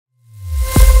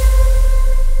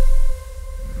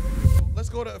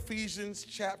go to Ephesians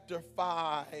chapter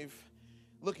 5,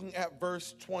 looking at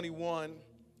verse 21,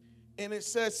 and it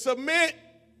says, submit.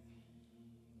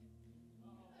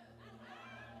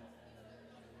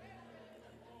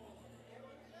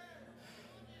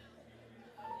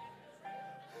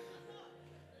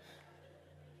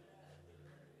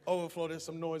 Overflow, there's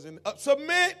some noise in it.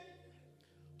 Submit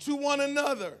to one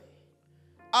another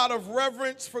out of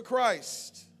reverence for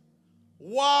Christ.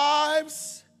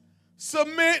 Wives,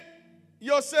 submit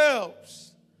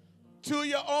yourselves to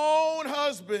your own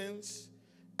husbands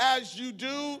as you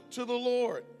do to the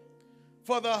Lord.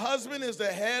 For the husband is the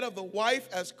head of the wife,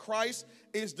 as Christ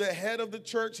is the head of the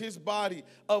church, his body,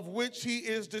 of which he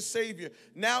is the Savior.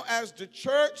 Now, as the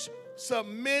church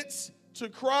submits to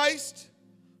Christ,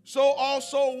 so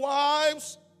also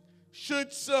wives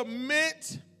should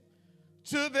submit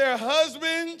to their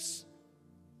husbands.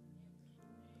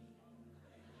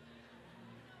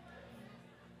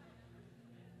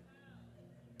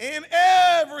 In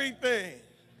everything.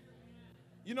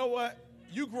 You know what?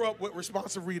 You grew up with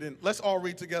responsive reading. Let's all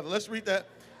read together. Let's read that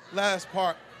last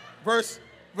part. Verse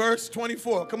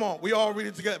 24. Come on. We all read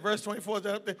it together. Verse 24. Is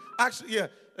that up there? Actually, yeah.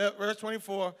 Verse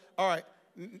 24. All right.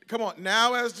 Come on.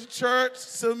 Now as the church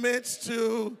submits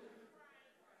to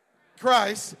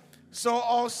Christ, so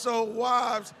also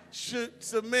wives should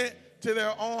submit to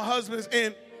their own husbands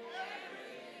in.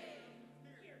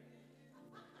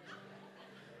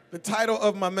 The title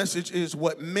of my message is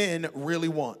What Men Really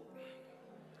Want.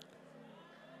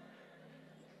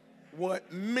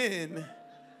 What men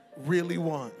really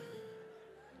want.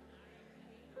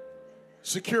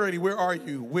 Security, where are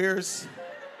you? Where's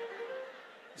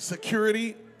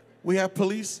security? We have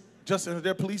police. Justin, is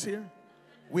there police here?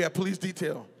 We have police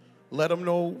detail. Let them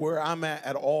know where I'm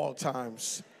at all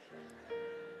times.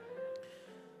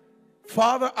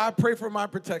 Father, I pray for my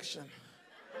protection.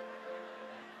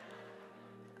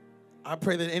 I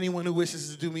pray that anyone who wishes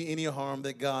to do me any harm,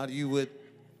 that God, you would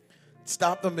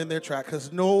stop them in their track,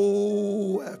 because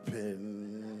no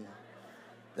weapon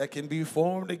that can be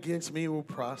formed against me will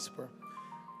prosper.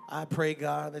 I pray,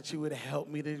 God, that you would help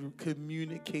me to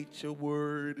communicate your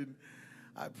word. And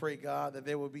I pray, God, that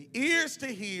there will be ears to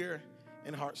hear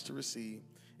and hearts to receive.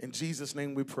 In Jesus'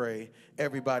 name we pray.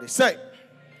 Everybody say.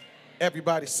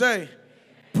 Everybody say.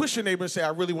 Push your neighbor and say, I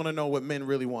really want to know what men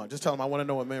really want. Just tell them I want to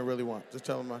know what men really want. Just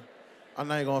tell them I'm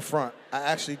not even going to front. I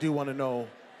actually do want to know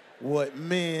what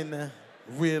men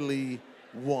really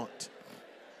want.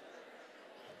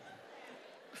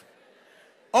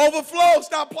 Overflow.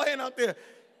 Stop playing out there.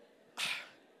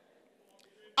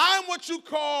 I'm what you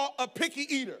call a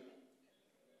picky eater,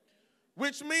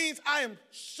 which means I am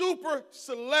super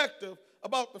selective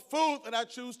about the food that I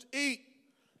choose to eat.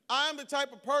 I'm the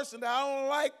type of person that I don't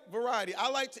like variety. I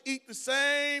like to eat the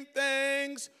same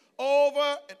things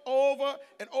over and over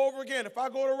and over again. If I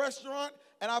go to a restaurant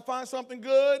and I find something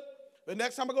good, the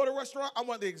next time I go to a restaurant, I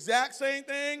want the exact same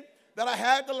thing that I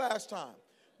had the last time.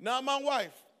 Not my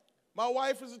wife. My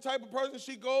wife is the type of person,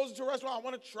 she goes to a restaurant, I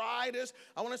want to try this.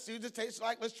 I want to see what it tastes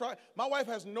like. Let's try it. My wife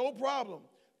has no problem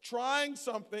trying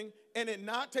something and it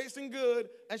not tasting good,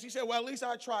 and she said, well, at least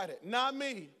I tried it. Not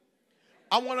me.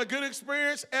 I want a good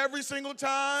experience every single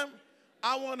time.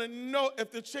 I want to know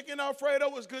if the chicken Alfredo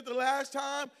was good the last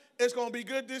time, it's going to be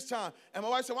good this time. And my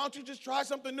wife said, why don't you just try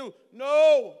something new?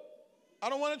 No, I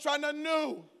don't want to try nothing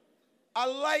new. I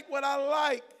like what I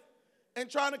like. And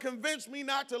trying to convince me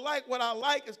not to like what I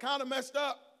like is kind of messed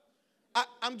up.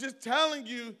 I'm just telling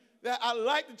you that I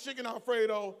like the chicken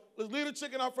Alfredo. Let's leave the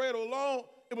chicken Alfredo alone.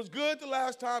 It was good the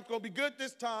last time. It's going to be good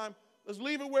this time. Let's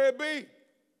leave it where it be.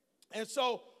 And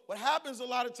so what happens a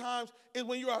lot of times is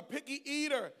when you're a picky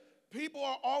eater, people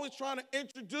are always trying to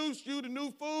introduce you to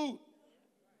new food.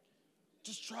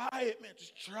 Just try it, man.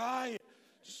 Just try it.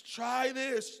 Just try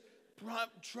this.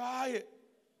 Try it.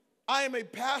 I am a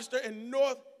pastor in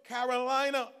North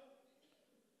Carolina.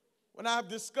 When I've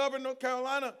discovered North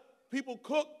Carolina, people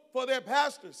cook for their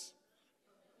pastors.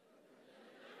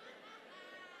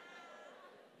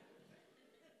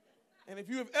 And if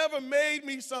you have ever made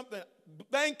me something,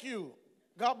 thank you.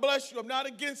 God bless you. I'm not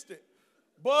against it.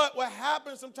 But what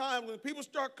happens sometimes when people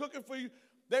start cooking for you,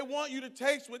 they want you to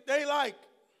taste what they like.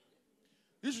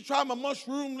 You should try my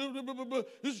mushroom.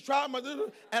 You should try my,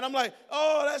 and I'm like,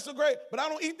 oh, that's so great. But I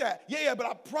don't eat that. Yeah, but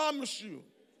I promise you,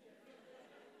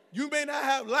 you may not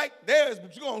have liked theirs,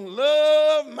 but you're going to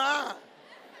love mine.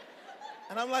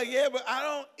 And I'm like, yeah, but I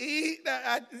don't eat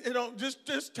that.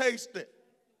 Just taste it.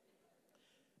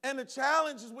 And the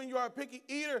challenge is when you are a picky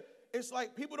eater, it's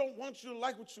like people don't want you to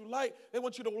like what you like. They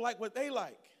want you to like what they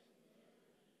like.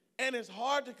 And it's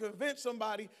hard to convince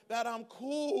somebody that I'm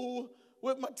cool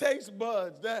with my taste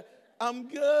buds, that I'm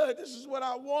good. This is what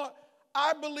I want.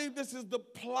 I believe this is the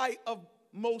plight of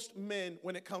most men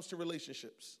when it comes to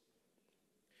relationships.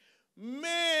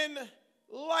 Men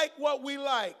like what we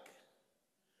like.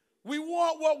 We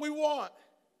want what we want.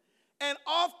 And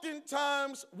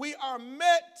oftentimes we are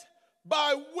met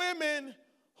by women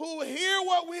who hear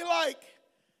what we like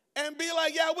and be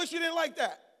like, yeah, I wish you didn't like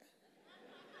that.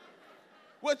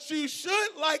 What you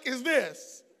should like is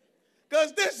this.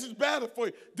 Because this is better for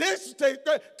you. This tastes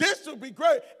great. This will be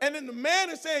great. And then the man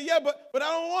is saying, yeah, but I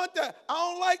don't want that. I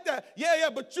don't like that. Yeah,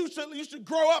 but you should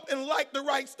grow up and like the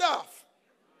right stuff.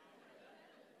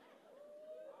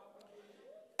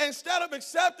 Instead of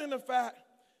accepting the fact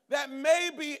that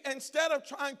maybe instead of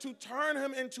trying to turn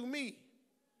him into me,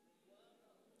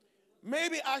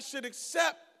 maybe I should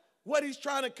accept what he's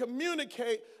trying to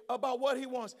communicate about what he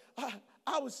wants.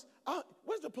 Where's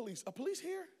the police? Are police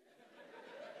here?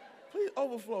 Please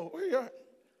overflow. Where you at?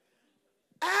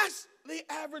 Ask the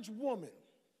average woman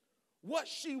what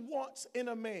she wants in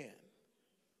a man.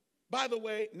 By the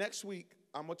way, next week,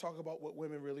 I'm going to talk about what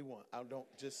women really want.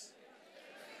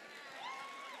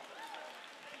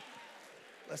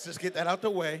 Let's just get that out the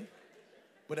way.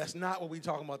 But that's not what we're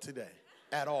talking about today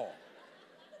at all.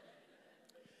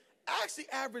 Ask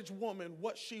the average woman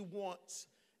what she wants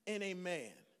in a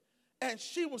man. And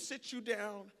she will sit you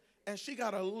down and she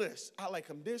got a list. I like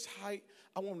him this height.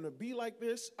 I want him to be like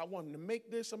this. I want him to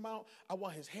make this amount. I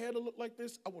want his hair to look like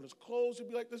this. I want his clothes to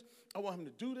be like this. I want him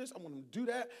to do this. I want him to do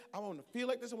that. I want him to feel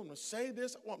like this. I want him to say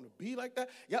this. I want him to be like that.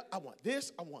 Yep, I want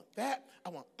this. I want that. I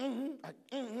want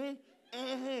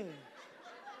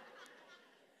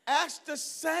Ask the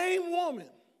same woman,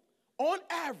 on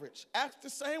average, ask the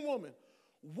same woman,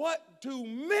 what do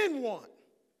men want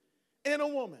in a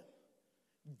woman?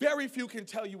 Very few can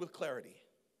tell you with clarity.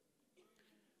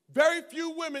 Very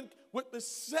few women with the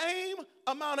same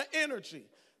amount of energy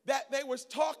that they was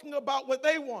talking about what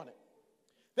they wanted.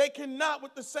 They cannot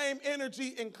with the same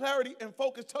energy and clarity and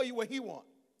focus tell you what he wants.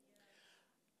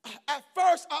 At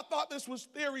first, I thought this was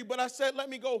theory, but I said, let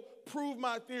me go prove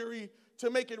my theory to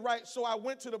make it right. So I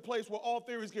went to the place where all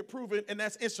theories get proven, and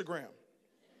that's Instagram.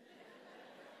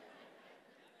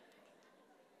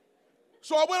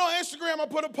 So I went on Instagram, I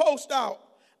put a post out.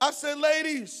 I said,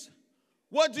 ladies,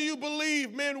 what do you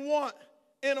believe men want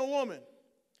in a woman?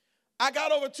 I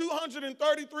got over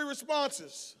 233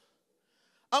 responses.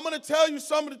 I'm going to tell you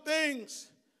some of the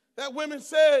things that women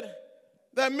said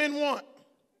that men want.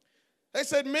 They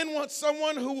said men want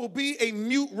someone who will be a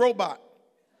mute robot.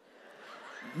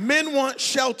 Men want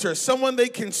shelter, someone they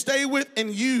can stay with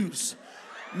and use.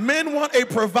 Men want a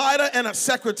provider and a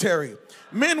secretary.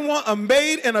 Men want a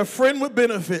maid and a friend with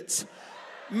benefits.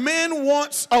 Men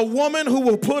wants a woman who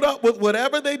will put up with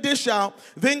whatever they dish out,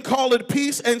 then call it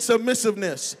peace and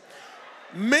submissiveness.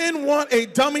 Men want a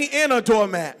dummy and a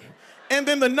doormat. And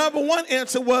then the number one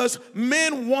answer was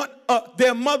men want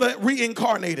their mother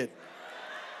reincarnated.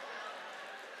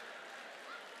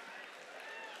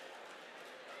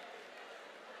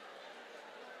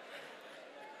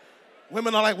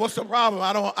 Women are like, what's the problem?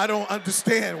 I don't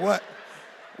understand. What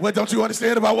don't you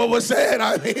understand about what was said?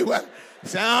 I mean,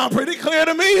 sound pretty clear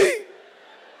to me.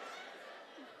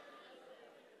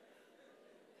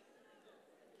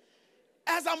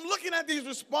 As I'm looking at these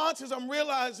responses, I'm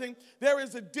realizing there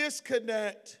is a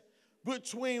disconnect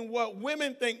between what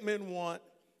women think men want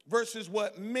versus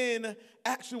what men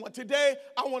actually want. Today,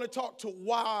 I want to talk to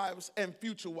wives and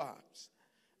future wives.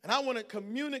 And I want to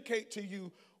communicate to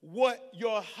you what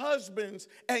your husbands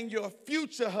and your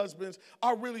future husbands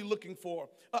are really looking for.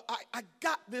 I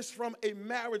got this from a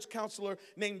marriage counselor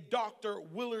named Dr.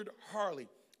 Willard Harley.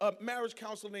 A marriage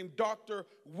counselor named Dr.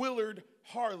 Willard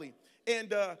Harley.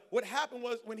 And what happened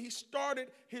was when he started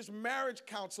his marriage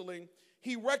counseling,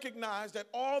 he recognized that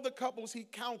all the couples he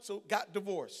counseled got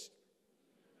divorced.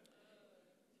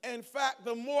 In fact,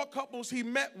 the more couples he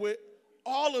met with,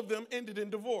 all of them ended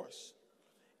in divorce.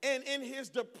 And in his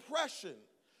depression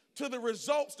to the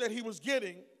results that he was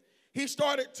getting, he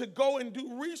started to go and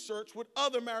do research with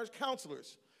other marriage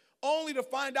counselors, only to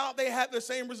find out they had the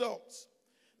same results.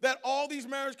 That all these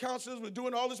marriage counselors were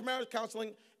doing all this marriage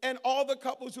counseling, and all the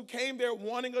couples who came there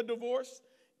wanting a divorce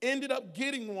ended up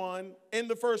getting one in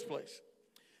the first place.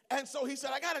 And so he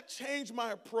said, I got to change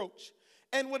my approach.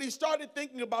 And what he started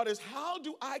thinking about is, how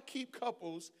do I keep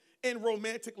couples in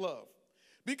romantic love?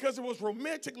 Because it was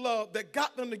romantic love that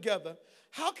got them together.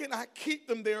 How can I keep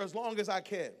them there as long as I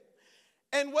can?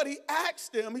 And what he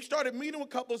asked them, he started meeting with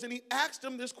couples, and he asked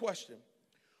them this question: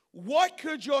 what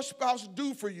could your spouse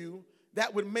do for you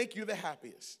that would make you the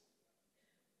happiest?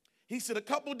 He said a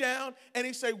couple down, and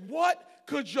he said, what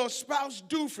could your spouse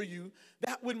do for you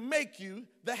that would make you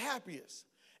the happiest?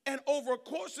 And over a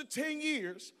course of 10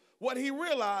 years, what he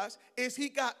realized is he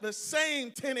got the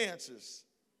same 10 answers.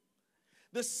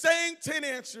 The same 10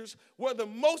 answers were the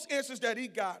most answers that he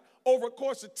got over a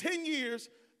course of 10 years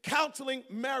counseling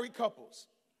married couples.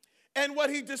 And what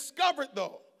he discovered,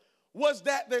 though, was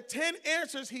that the 10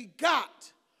 answers he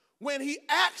got, when he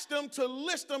asked them to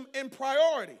list them in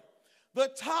priority, the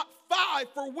top 5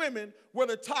 for women were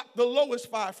the lowest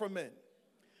 5 for men.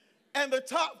 And the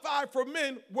top 5 for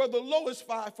men were the lowest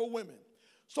 5 for women.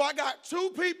 So I got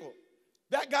 2 people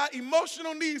that got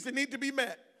emotional needs that need to be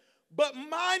met. But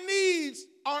my needs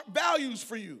aren't values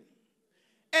for you.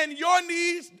 And your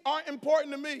needs aren't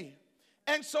important to me.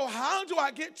 And so how do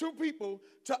I get 2 people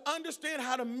to understand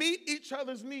how to meet each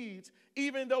other's needs,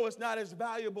 even though it's not as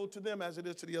valuable to them as it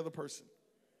is to the other person?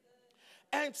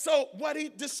 And so what he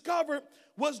discovered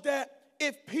was that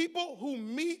if people who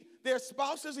meet their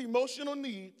spouse's emotional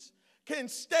needs can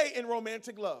stay in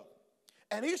romantic love.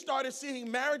 And he started seeing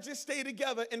marriages stay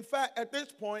together. In fact, at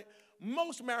this point,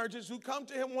 most marriages who come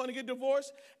to him want to get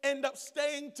divorced end up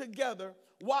staying together.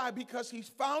 Why? Because he's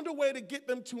found a way to get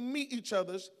them to meet each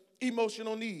other's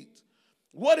emotional needs.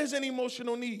 What is an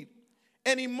emotional need?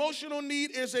 An emotional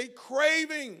need is a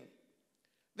craving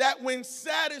that, when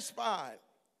satisfied,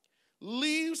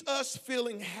 leaves us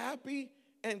feeling happy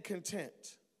and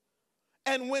content.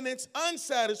 And when it's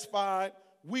unsatisfied,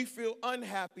 we feel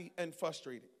unhappy and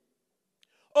frustrated.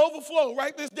 Overflow,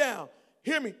 write this down.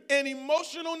 Hear me. An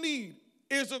emotional need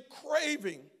is a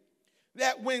craving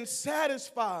that, when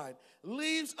satisfied,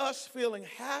 leaves us feeling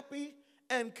happy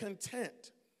and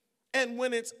content. And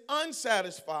when it's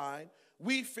unsatisfied,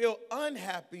 we feel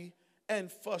unhappy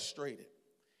and frustrated.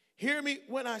 Hear me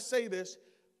when I say this.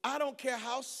 I don't care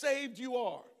how saved you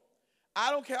are.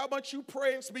 I don't care how much you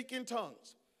pray and speak in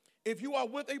tongues. If you are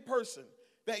with a person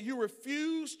that you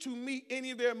refuse to meet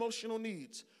any of their emotional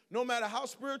needs, no matter how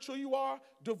spiritual you are,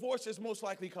 divorce is most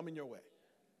likely coming your way.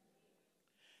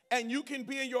 And you can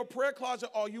be in your prayer closet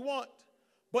all you want,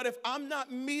 but if I'm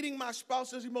not meeting my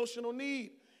spouse's emotional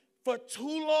need for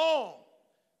too long,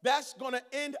 that's going to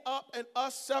end up in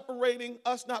us separating,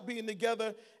 us not being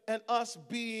together, and us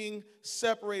being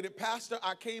separated. Pastor,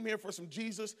 I came here for some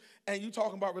Jesus, and you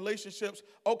talking about relationships.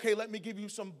 Okay, let me give you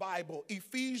some Bible.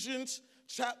 Ephesians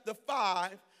chapter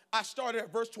 5, I started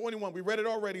at verse 21. We read it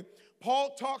already.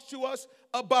 Paul talks to us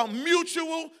about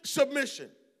mutual submission,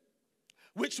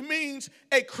 which means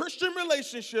a Christian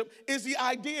relationship is the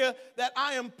idea that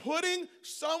I am putting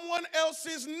someone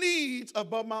else's needs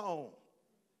above my own.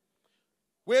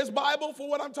 Where's Bible for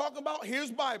what I'm talking about?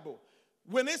 Here's Bible.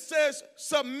 When it says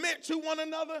submit to one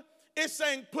another, it's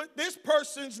saying put this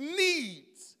person's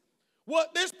needs,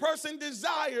 what this person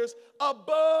desires,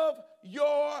 above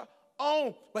your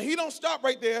own. But he don't stop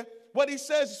right there. What he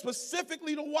says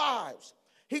specifically to wives,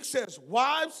 he says,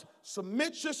 wives,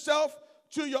 submit yourself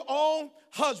to your own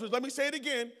husbands. Let me say it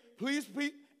again. Please,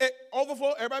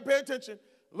 overflow, everybody pay attention.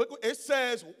 Look, it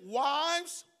says,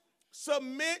 wives,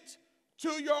 submit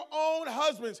to your own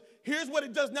husbands. Here's what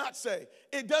it does not say.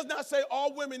 It does not say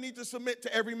all women need to submit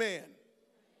to every man.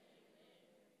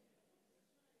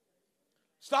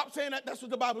 Stop saying that. That's what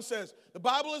the Bible says. The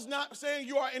Bible is not saying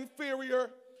you are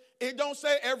inferior. It don't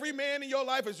say every man in your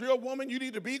life is your woman. You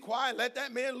need to be quiet. Let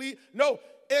that man lead. No,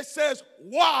 it says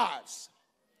wives.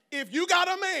 If you got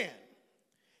a man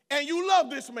and you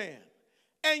love this man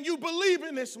and you believe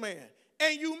in this man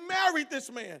and you married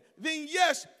this man, then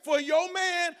yes, for your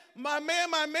man, my man,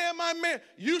 my man, my man,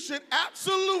 you should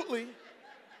absolutely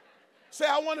say,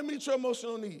 I want to meet your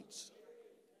emotional needs.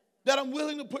 That I'm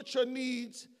willing to put your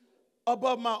needs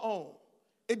above my own.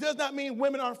 It does not mean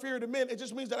women are inferior to men. It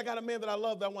just means that I got a man that I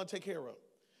love that I want to take care of.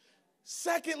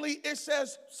 Secondly, it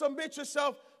says submit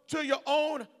yourself to your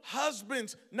own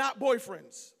husbands, not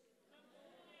boyfriends.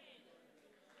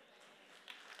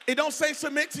 It don't say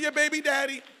submit to your baby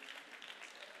daddy.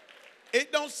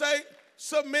 It don't say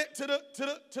submit to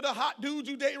the hot dudes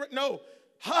you date. No,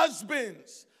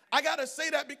 husbands. I got to say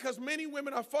that because many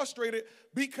women are frustrated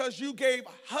because you gave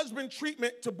husband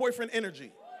treatment to boyfriend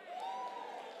energy.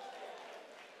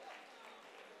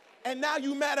 And now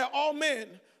you mad at all men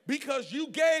because you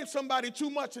gave somebody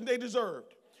too much than they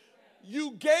deserved.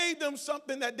 You gave them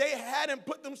something that they hadn't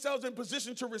put themselves in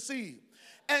position to receive.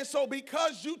 And so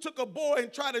because you took a boy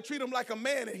and tried to treat him like a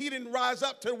man and he didn't rise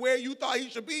up to where you thought he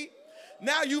should be,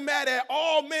 now you mad at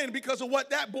all men because of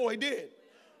what that boy did.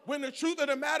 When the truth of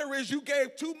the matter is you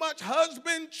gave too much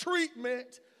husband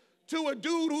treatment to a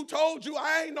dude who told you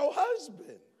I ain't no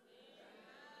husband.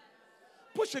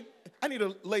 I need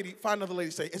a lady, find another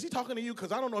lady, say, is he talking to you?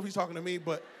 Because I don't know if he's talking to me,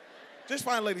 but This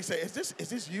fine lady say, is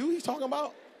this you he's talking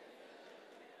about?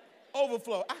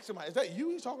 Overflow. Ask somebody, is that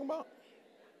you he's talking about?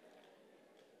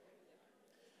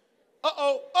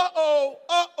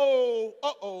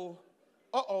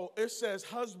 It says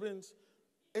husbands,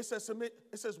 it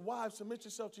says wives, submit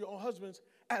yourself to your own husbands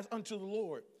as unto the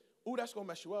Lord. Ooh, that's going to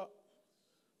mess you up.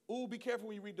 Ooh, be careful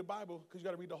when you read the Bible because you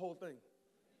got to read the whole thing.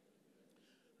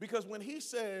 Because when he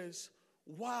says,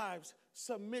 wives,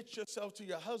 submit yourself to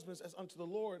your husbands as unto the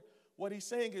Lord, what he's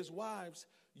saying is, wives,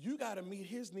 you got to meet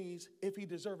his needs if he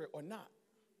deserve it or not.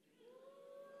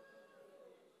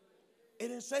 It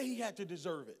didn't say he had to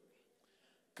deserve it.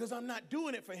 Because I'm not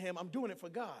doing it for him, I'm doing it for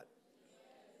God.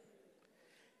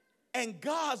 And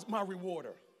God's my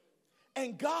rewarder.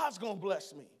 And God's going to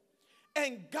bless me.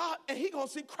 And he going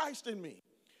to see Christ in me.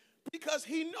 Because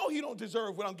he know he don't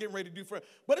deserve what I'm getting ready to do for him.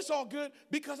 But it's all good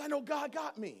because I know God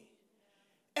got me.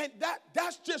 And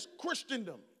that's just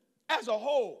Christendom as a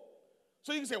whole.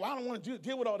 So you can say, well, I don't want to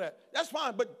deal with all that. That's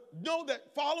fine. But know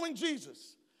that following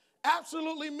Jesus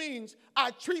absolutely means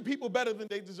I treat people better than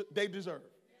they deserve.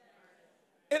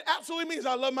 It absolutely means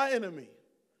I love my enemy.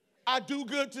 I do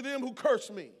good to them who curse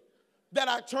me. That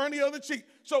I turn the other cheek.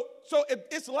 So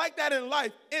it's like that in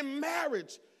life. In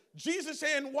marriage, Jesus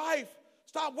saying, wife,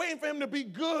 stop waiting for him to be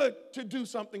good to do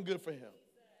something good for him.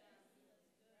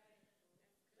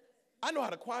 I know how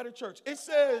to quiet a church. It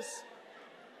says,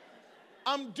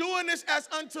 I'm doing this as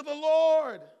unto the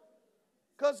Lord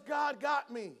because God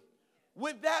got me.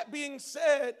 With that being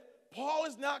said, Paul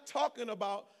is not talking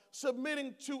about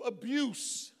submitting to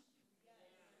abuse.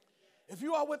 If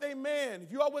you are with a man,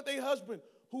 if you are with a husband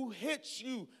who hits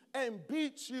you and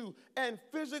beats you and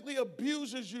physically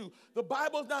abuses you, the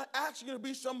Bible's not asking you to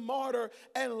be some martyr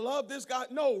and love this guy.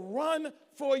 No, run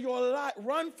for your life.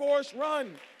 Run, Forrest,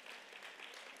 run.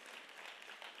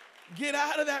 Get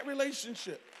out of that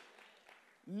relationship.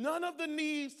 None of the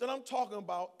needs that I'm talking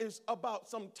about is about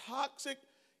some toxic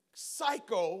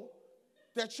psycho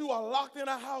that you are locked in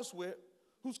a house with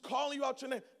who's calling you out your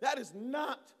name. That is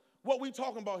not what we're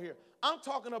talking about here. I'm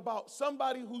talking about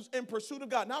somebody who's in pursuit of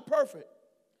God. Not perfect,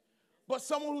 but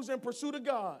someone who's in pursuit of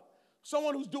God.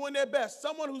 Someone who's doing their best.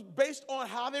 Someone who's based on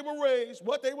how they were raised,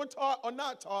 what they were taught or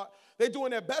not taught. They're doing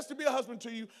their best to be a husband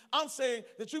to you. I'm saying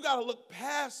that you got to look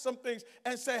past some things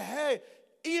and say, hey,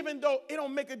 even though it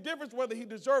don't make a difference whether he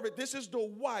deserves it, this is the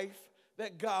wife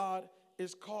that God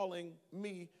is calling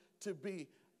me to be.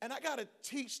 And I got to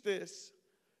teach this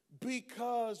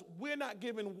because we're not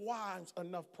giving wives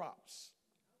enough props.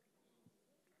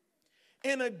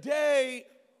 In a day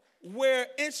where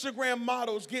Instagram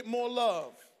models get more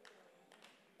love.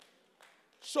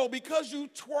 So because you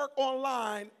twerk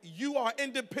online, you are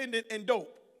independent and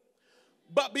dope.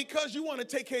 But because you want to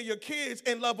take care of your kids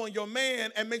and love on your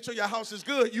man and make sure your house is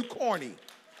good, you corny.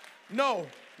 No,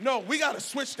 we got to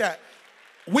switch that.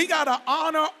 We got to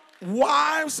honor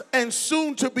wives and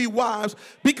soon to be wives,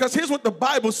 because here's what the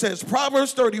Bible says,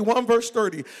 Proverbs 31 verse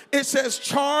 30. It says,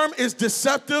 charm is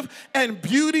deceptive and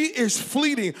beauty is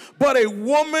fleeting, but a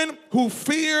woman who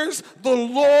fears the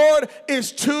Lord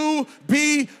is to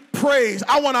be praised.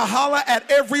 I want to holler at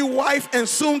every wife and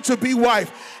soon to be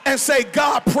wife and say,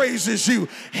 God praises you.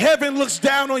 Heaven looks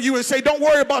down on you and say, don't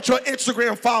worry about your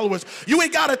Instagram followers. You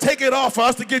ain't got to take it off for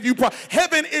us to give you praise.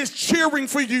 Heaven is cheering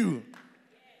for you.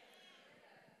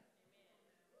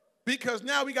 Because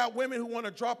now we got women who want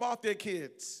to drop off their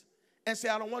kids and say,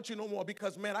 I don't want you no more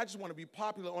because, man, I just want to be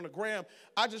popular on the gram.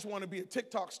 I just want to be a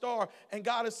TikTok star. And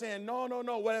God is saying, no.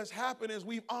 What has happened is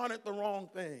we've honored the wrong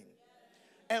thing.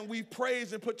 And we've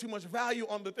praised and put too much value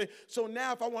on the thing. So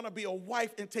now if I want to be a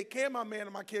wife and take care of my man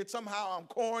and my kids, somehow I'm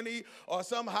corny, or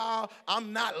somehow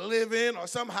I'm not living, or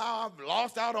somehow I've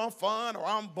lost out on fun, or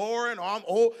I'm boring, or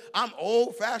I'm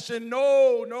old-fashioned.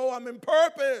 No, I'm in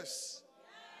purpose.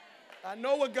 I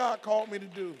know what God called me to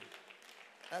do.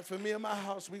 As for me and my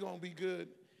house, we're going to be good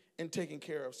and taken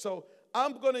care of. So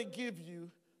I'm going to give you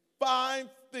 5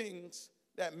 things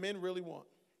that men really want.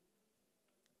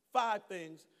 5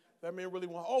 things that men really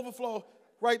want. Overflow,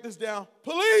 write this down.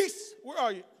 Police, where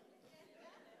are you?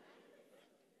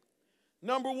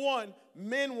 Number 1,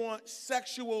 men want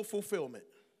sexual fulfillment.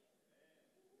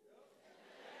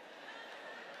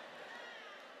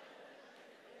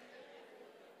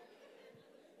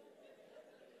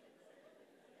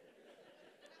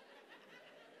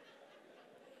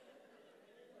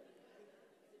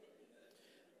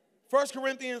 1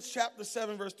 Corinthians chapter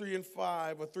 7, verse 3 and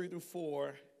 5, or 3 through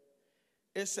 4,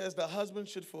 it says the husband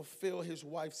should fulfill his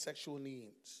wife's sexual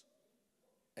needs.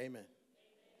 Amen.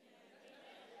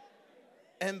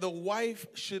 And the wife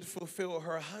should fulfill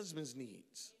her husband's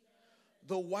needs.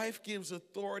 The wife gives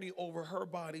authority over her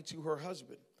body to her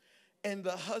husband. and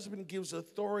the husband gives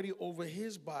authority over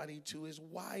his body to his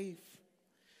wife.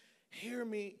 Hear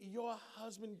me, your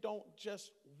husband don't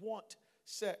just want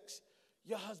sex.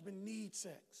 Your husband needs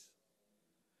sex.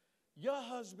 Your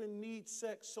husband needs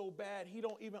sex so bad, he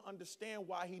don't even understand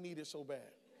why he needs it so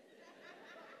bad.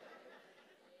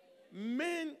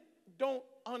 Men don't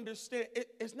understand.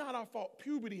 It's not our fault.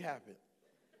 Puberty happened.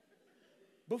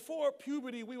 Before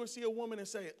puberty, we would see a woman and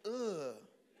say, ugh.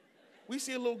 We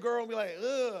see a little girl and be like,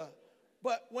 ugh.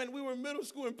 But when we were in middle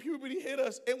school and puberty hit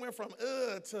us, it went from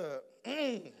ugh to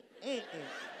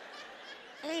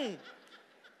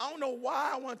I don't know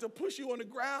why I wanted to push you on the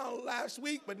ground last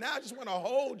week, but now I just want to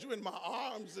hold you in my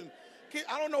arms. And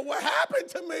I don't know what happened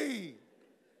to me.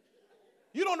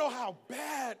 You don't know how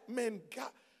bad men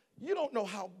got. You don't know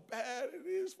how bad it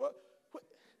is for.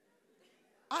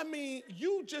 I mean,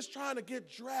 you just trying to get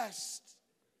dressed,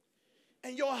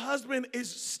 and your husband is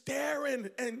staring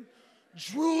and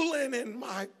drooling, and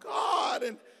my God,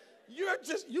 and you're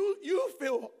just, you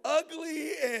feel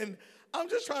ugly, and I'm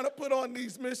just trying to put on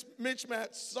these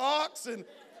mismatched socks, and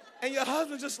your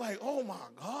husband's just like, oh my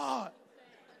God.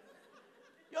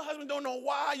 Your husband don't know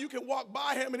why. You can walk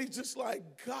by him, and he's just like,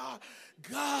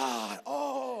 God,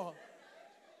 oh.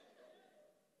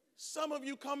 Some of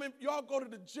you y'all go to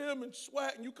the gym and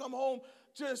sweat, and you come home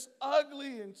just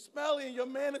ugly and smelly, and your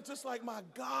man is just like, my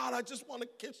God, I just want to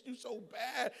kiss you so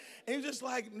bad. And you're just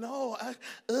like, no,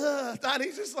 and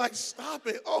he's just like, stop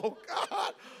it. Oh,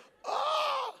 God.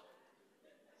 Oh.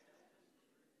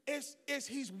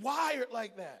 He's wired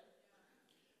like that.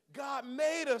 God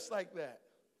made us like that.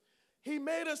 He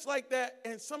made us like that,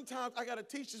 and sometimes I got to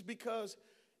teach this because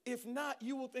if not,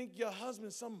 you will think your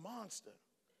husband's some monster.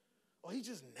 Or he's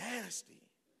just nasty.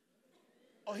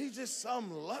 Or he's just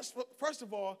some lustful. First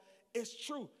of all, it's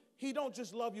true. He don't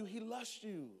just love you, he lusts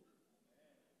you.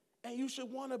 And you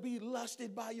should want to be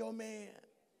lusted by your man.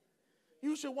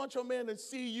 You should want your man to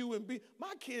see you and be.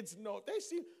 My kids know. They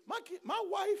see, my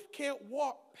wife can't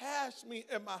walk past me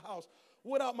in my house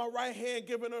without my right hand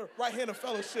giving her right hand of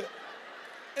fellowship.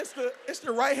 It's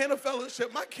the right hand of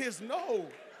fellowship. My kids know.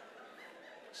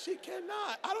 She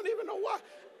cannot. I don't even know why.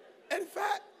 In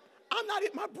fact,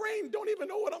 my brain don't even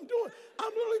know what I'm doing.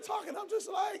 I'm literally talking. I'm just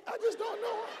like, I just don't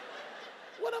know.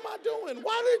 What am I doing?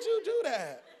 Why did you do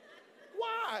that?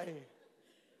 Why?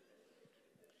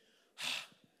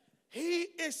 He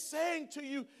is saying to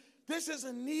you, this is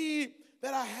a need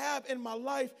that I have in my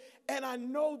life, and I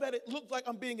know that it looks like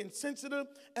I'm being insensitive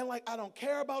and like I don't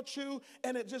care about you,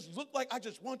 and it just looked like I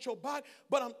just want your body,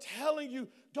 but I'm telling you,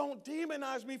 don't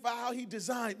demonize me for how he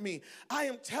designed me. I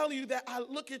am telling you that I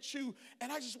look at you,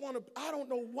 and I don't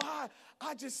know why,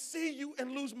 I just see you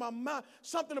and lose my mind.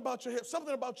 Something about your hips,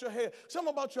 something about your hair,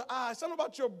 something about your eyes, something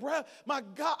about your breath. My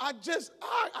God, I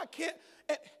can't.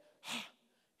 And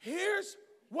here's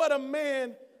what a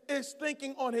man is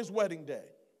thinking on his wedding day.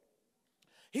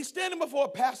 He's standing before a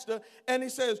pastor, and he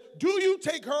says, do you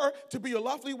take her to be your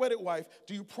lawfully wedded wife?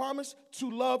 Do you promise to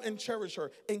love and cherish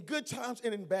her in good times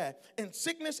and in bad, in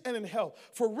sickness and in health,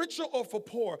 for richer or for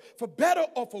poor, for better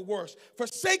or for worse,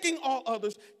 forsaking all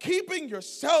others, keeping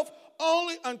yourself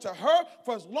only unto her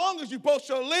for as long as you both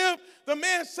shall live? The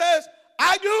man says,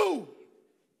 I do.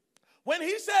 When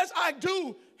he says I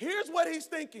do, here's what he's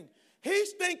thinking.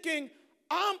 He's thinking,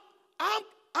 I'm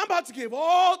about to give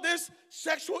all this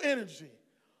sexual energy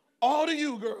all to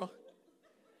you, girl.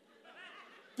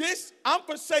 I'm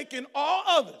forsaking all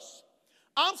others.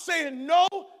 I'm saying no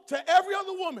to every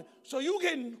other woman. So you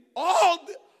getting all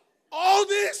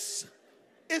this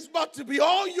is about to be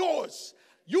all yours.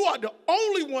 You are the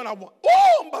only one I want.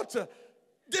 Oh,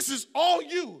 this is all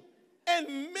you. And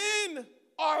men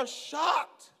are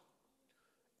shocked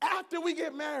after we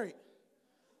get married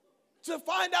to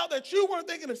find out that you weren't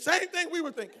thinking the same thing we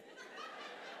were thinking.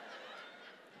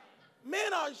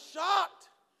 Men are shocked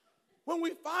when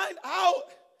we find out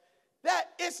that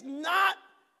it's not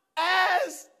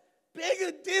as big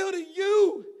a deal to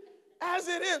you as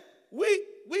it is. We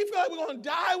feel like we're going to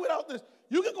die without this.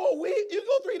 You can go a week, you can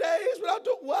go 3 days without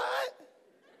doing what?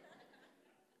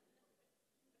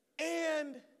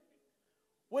 And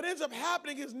what ends up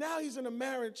happening is now he's in a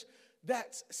marriage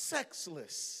that's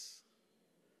sexless.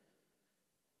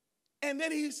 And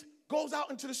then he goes out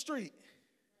into the street.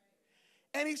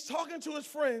 And he's talking to his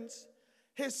friends,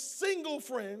 his single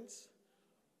friends,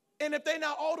 and if they're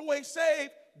not all the way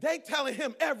saved, they telling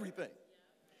him everything.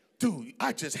 Dude,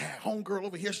 I just had homegirl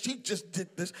over here. She just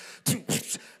did this.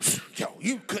 Yo,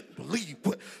 you couldn't believe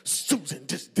what Susan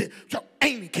just did. Yo,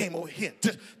 Amy came over here.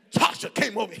 Just Tasha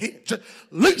came over here. Just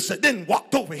Lisa then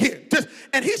walked over here.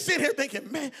 And he's sitting here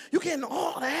thinking, man, you getting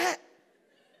all that?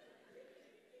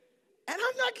 And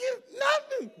I'm not giving,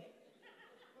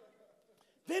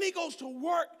 Then he goes to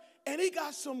work, and he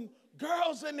got some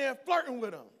girls in there flirting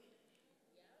with him.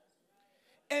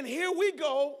 And here we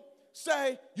go,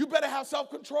 say, you better have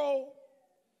self-control,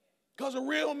 because a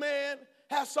real man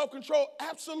has self-control.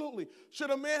 Absolutely. Should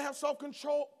a man have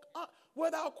self-control?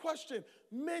 Without question.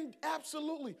 Men,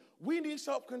 absolutely. We need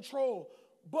self-control.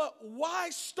 But why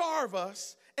starve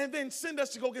us and then send us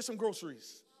to go get some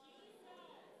groceries?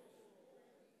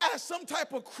 As some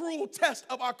type of cruel test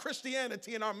of our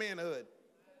Christianity and our manhood.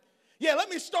 Yeah, let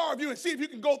me starve you and see if you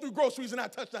can go through groceries and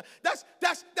not touch that.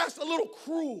 That's a little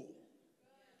cruel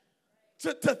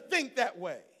to think that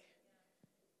way.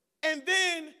 And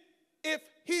then if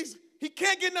he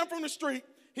can't get none from the street,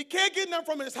 he can't get none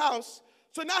from his house,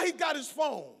 so now he's got his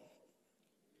phone.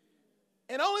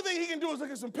 And the only thing he can do is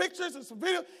look at some pictures and some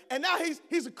videos, and now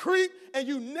he's a creep, and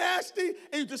you nasty,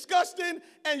 and you disgusting,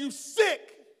 and you sick.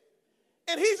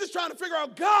 And he's just trying to figure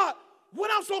out, God, what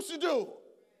I'm supposed to do?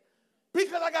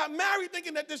 Because I got married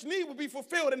thinking that this need would be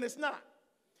fulfilled, and it's not.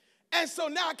 And so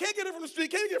now I can't get it from the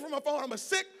street, can't get it from my phone. I'm a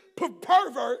sick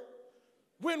pervert,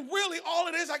 when really all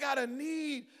it is, I got a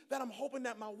need that I'm hoping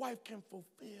that my wife can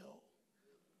fulfill.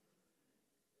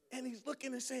 And he's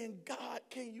looking and saying, God,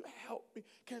 can you help me?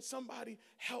 Can somebody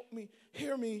help me?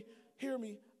 Hear me, hear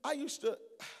me. I used to,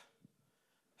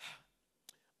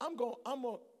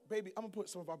 baby, I'm going to put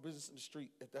some of our business in the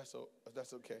street, if that's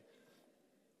okay.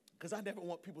 Because I never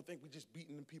want people to think we're just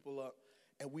beating people up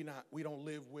and we don't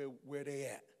live where they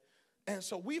at. And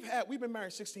so we've been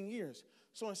married 16 years.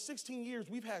 So in 16 years,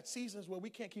 we've had seasons where we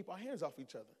can't keep our hands off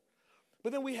each other.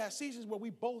 But then we had seasons where we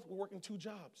both were working 2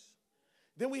 jobs.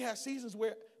 Then we had seasons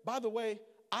where, by the way,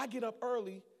 I get up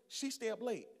early, she stay up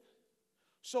late.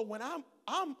 So when I'm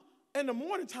in the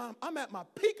morning time, I'm at my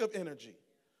peak of energy.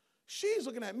 She's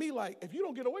looking at me like, if you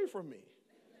don't get away from me.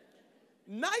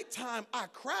 Nighttime, I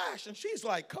crash, and she's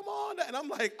like, come on. And I'm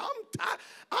like, I'm tired.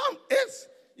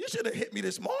 You should have hit me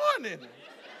this morning.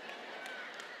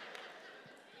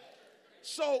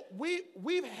 So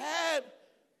we've had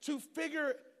to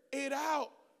figure it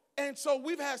out. And so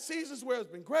we've had seasons where it's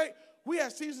been great. We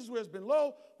had seasons where it's been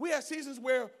low. We had seasons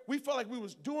where we felt like we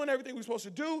was doing everything we were supposed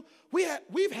to do.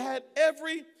 We've had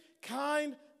every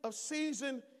kind of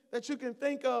season that you can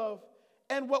think of.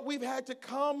 And what we've had to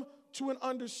come to an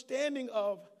understanding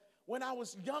of, when I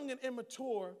was young and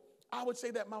immature, I would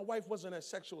say that my wife wasn't as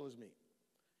sexual as me.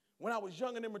 When I was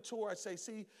young and immature, I'd say,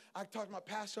 see, I talked to my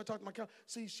pastor, I talked to my counselor,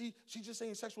 see, she just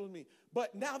ain't sexual with me.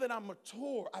 But now that I'm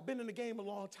mature, I've been in the game a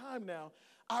long time now,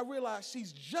 I realize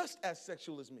she's just as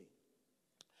sexual as me.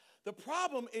 The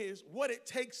problem is what it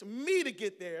takes me to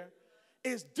get there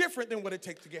is different than what it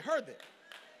takes to get her there.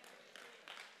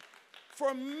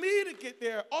 For me to get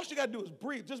there, all she got to do is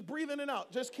breathe. Just breathe in and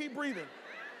out. Just keep breathing.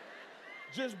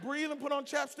 Just breathe and put on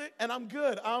chapstick, and I'm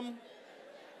good.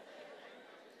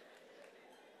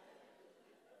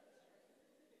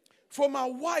 For my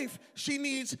wife, she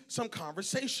needs some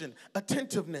conversation,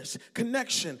 attentiveness,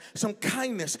 connection, some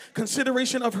kindness,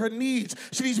 consideration of her needs.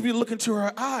 She needs me to look into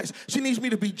her eyes. She needs me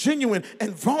to be genuine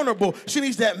and vulnerable. She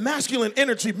needs that masculine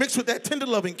energy mixed with that tender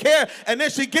loving care. And then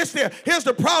she gets there. Here's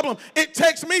the problem. It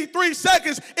takes me 3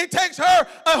 seconds. It takes her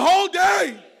a whole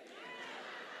day.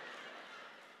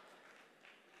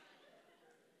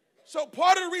 So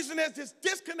part of the reason there's this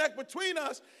disconnect between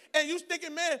us, and you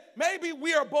thinking, man, maybe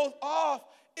we are both off,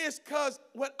 is because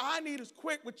what I need is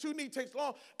quick, what you need takes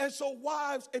long. And so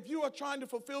wives, if you are trying to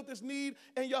fulfill this need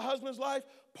in your husband's life,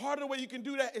 part of the way you can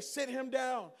do that is sit him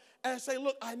down and say,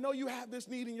 look, I know you have this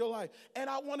need in your life, and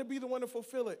I want to be the one to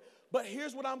fulfill it. But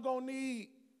here's what I'm going to need.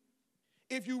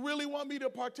 If you really want me to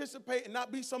participate and not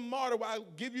be some martyr where I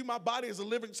give you my body as a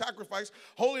living sacrifice,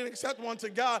 holy and acceptable unto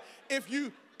God, if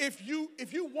you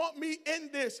want me in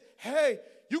this, hey,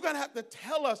 you're going to have to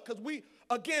tell us, because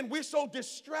we're so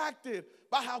distracted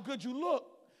by how good you look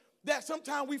that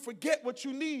sometimes we forget what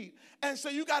you need. And so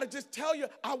you got to just tell you,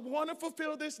 I want to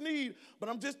fulfill this need, but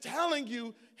I'm just telling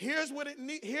you, here's what it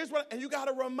needs, and you got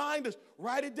to remind us,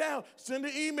 write it down, send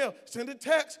an email, send a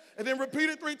text, and then repeat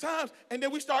it 3 times, and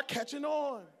then we start catching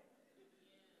on.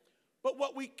 But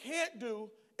what we can't do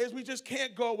is we just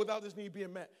can't go without this need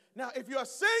being met. Now, if you're a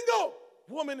single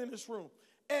woman in this room,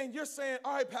 and you're saying,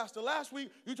 all right, Pastor, last week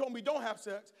you told me don't have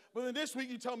sex, but then this week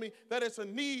you tell me that it's a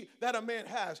need that a man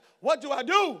has. What do I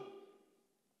do?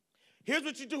 Here's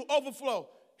what you do, overflow.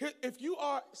 If you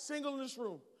are single in this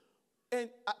room, and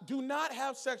do not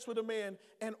have sex with a man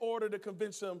in order to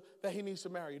convince him that he needs to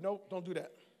marry you. No, don't do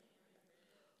that.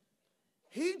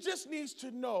 He just needs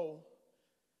to know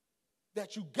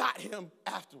that you got him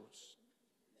afterwards.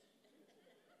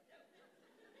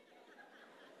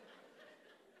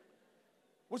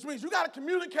 Which means you got to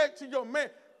communicate to your man.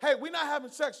 hey, we're not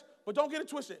having sex, but don't get it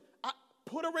twisted.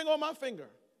 Put a ring on my finger.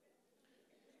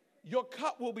 Your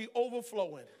cup will be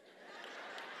overflowing.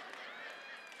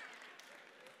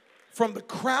 From the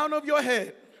crown of your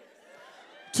head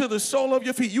to the sole of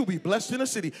your feet. You'll be blessed in the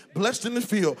city, blessed in the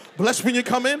field, blessed when you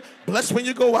come in, blessed when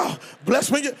you go out,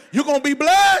 blessed when you're going to be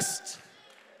blessed.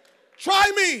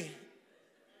 Try me.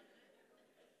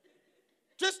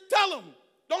 Just tell them.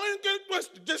 Don't even get it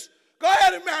twisted. Just go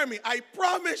ahead and marry me. I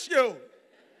promise you.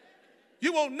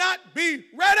 You will not be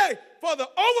ready for the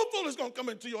overflow that's going to come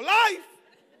into your life.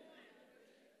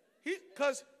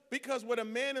 Because what a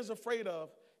man is afraid of,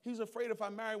 he's afraid if I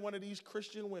marry one of these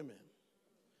Christian women,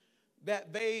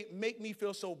 that they make me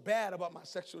feel so bad about my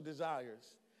sexual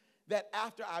desires, that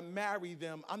after I marry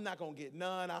them, I'm not going to get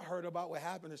none. I heard about what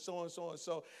happened to so and so and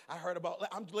so. I heard about,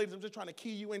 ladies, I'm just trying to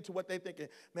key you into what they're thinking.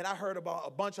 Man, I heard about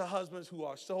a bunch of husbands who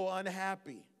are so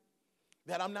unhappy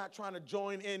that I'm not trying to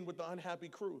join in with the unhappy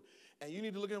crew. And you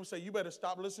need to look at them and say, you better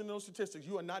stop listening to those statistics.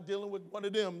 You are not dealing with one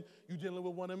of them. You're dealing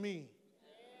with one of me.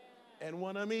 Yeah. And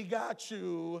one of me got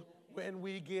you when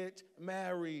we get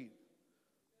married.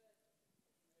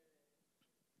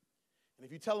 And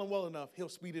if you tell him well enough, he'll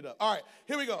speed it up. All right,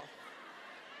 here we go.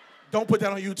 Don't put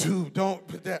that on YouTube. Don't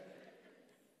put that.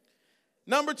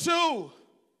 Number 2,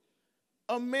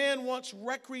 a man wants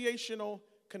recreational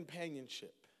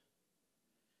companionship.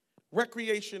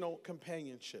 Recreational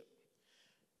companionship.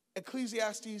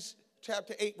 Ecclesiastes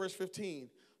chapter 8, verse 15.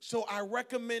 So I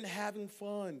recommend having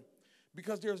fun,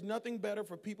 because there's nothing better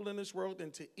for people in this world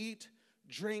than to eat,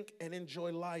 drink, and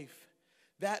enjoy life.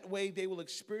 That way they will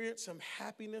experience some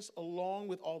happiness along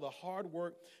with all the hard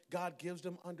work God gives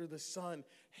them under the sun.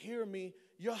 Hear me,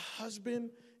 your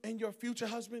husband and your future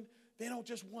husband, they don't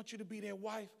just want you to be their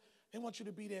wife. They want you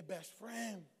to be their best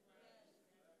friend.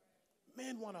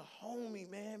 Men want a homie,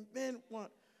 man. Men want,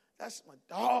 that's my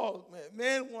dog, man.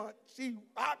 Men want, she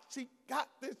got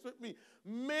this with me.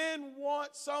 Men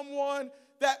want someone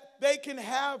that they can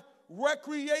have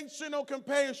recreational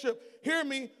companionship. Hear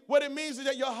me, what it means is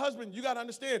that your husband, you got to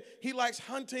understand, he likes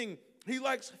hunting, he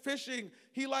likes fishing,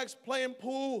 he likes playing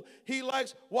pool, he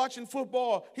likes watching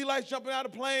football, he likes jumping out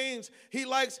of planes, he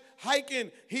likes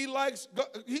hiking, he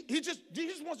just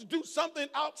wants to do something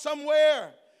out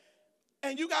somewhere.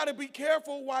 And you got to be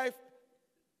careful, wife,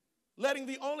 letting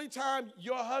the only time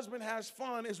your husband has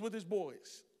fun is with his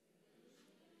boys.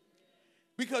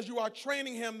 Because you are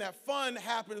training him that fun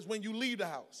happens when you leave the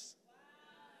house.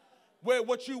 Where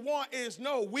what you want is,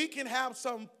 no, we can have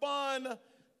some fun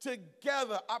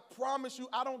together. I promise you,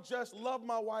 I don't just love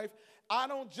my wife. I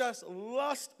don't just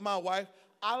lust my wife.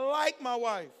 I like my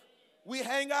wife. We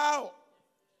hang out.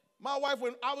 My wife,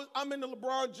 when I'm into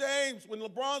LeBron James, when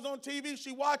LeBron's on TV,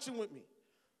 she watching with me.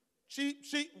 She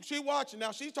watching.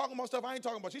 Now, she's talking about stuff I ain't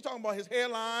talking about. She's talking about his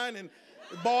hairline and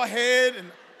his bald head, and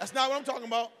that's not what I'm talking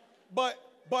about. But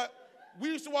we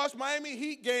used to watch Miami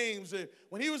Heat games, and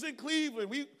when he was in Cleveland,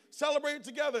 we celebrated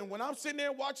together. And when I'm sitting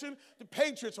there watching the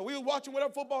Patriots, or we were watching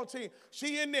whatever football team,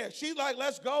 she in there. She's like,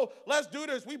 let's go, let's do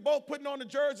this. We both putting on the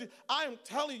jersey. I am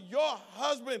telling you, your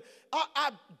husband,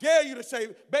 I dare you to say,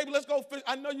 baby, let's go fish.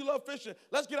 I know you love fishing.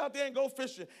 Let's get out there and go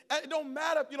fishing. And it don't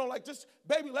matter if you don't like this,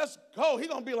 baby, let's go. He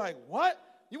gonna be like, what?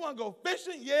 You want to go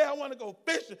fishing? Yeah, I want to go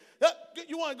fishing.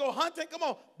 You want to go hunting? Come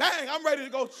on. Bang, I'm ready to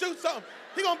go shoot something.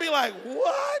 He going to be like,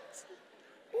 what?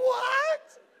 What?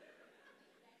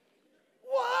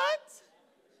 What?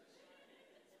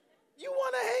 You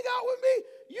want to hang out with me?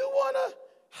 You want to?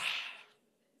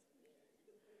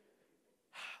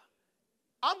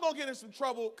 I'm going to get in some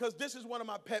trouble because this is one of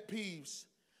my pet peeves.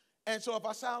 And so if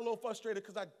I sound a little frustrated,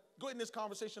 because I go in this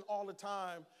conversation all the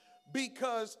time,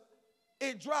 because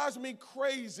it drives me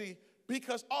crazy,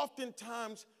 because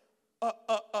oftentimes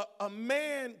a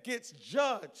man gets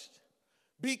judged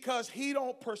because he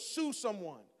don't pursue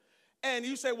someone. And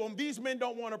you say, well, these men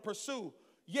don't want to pursue.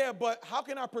 Yeah, but how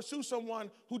can I pursue someone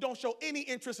who don't show any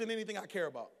interest in anything I care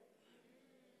about?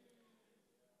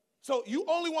 So you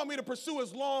only want me to pursue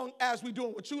as long as we're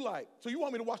doing what you like. So you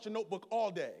want me to watch The Notebook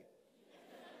all day.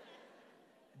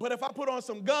 But if I put on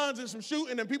some guns and some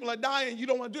shooting and people are dying, you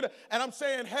don't want to do that. And I'm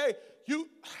saying, hey,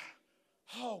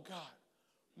 oh God.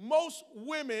 Most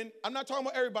women, I'm not talking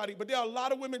about everybody, but there are a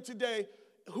lot of women today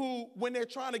who, when they're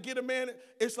trying to get a man,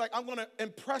 it's like, I'm going to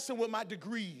impress him with my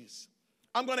degrees.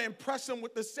 I'm going to impress him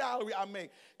with the salary I make.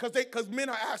 Because men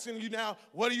are asking you now,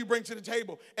 what do you bring to the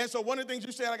table? And so one of the things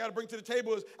you said I got to bring to the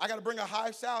table is I got to bring a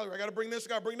high salary. I got to bring this, I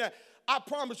got to bring that. I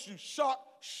promise you,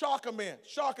 shock a man.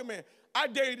 I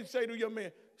dare you to say to your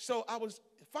man,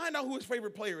 find out who his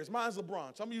favorite player is. Mine's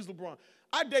LeBron, so I'm going to use LeBron.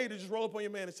 I dare you to just roll up on your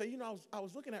man and say, you know, I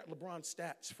was looking at LeBron's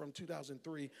stats from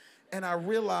 2003, and I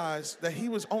realized that he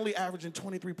was only averaging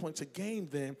 23 points a game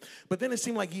then. But then it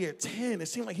seemed like year 10, it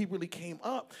seemed like he really came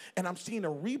up, and I'm seeing the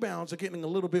rebounds are getting a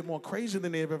little bit more crazy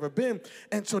than they've ever been.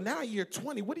 And so now year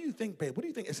 20, what do you think, babe? What do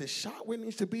you think? Is his shot where it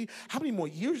needs to be? How many more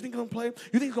years do you think he's going to play?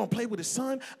 You think he's going to play with his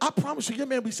son? I promise you, your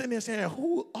man will be sitting there saying,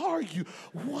 who are you?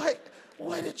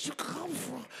 Where did you come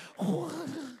from? What?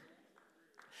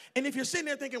 And if you're sitting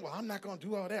there thinking, well, I'm not going to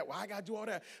do all that. Well, I got to do all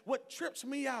that. What trips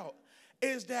me out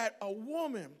is that a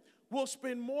woman will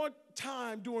spend more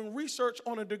time doing research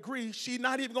on a degree she's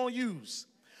not even going to use.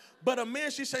 But a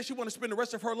man, she says she want to spend the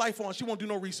rest of her life on, she won't do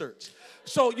no research.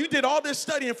 So you did all this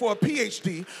studying for a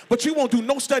PhD, but you won't do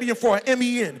no studying for an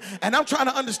MEN. And I'm trying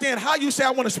to understand how you say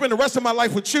I want to spend the rest of my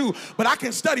life with you, but I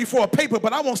can study for a paper,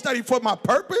 but I won't study for my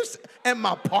purpose and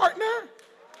my partner?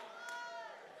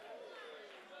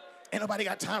 Ain't nobody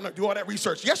got time to do all that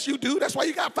research. Yes, you do. That's why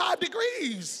you got 5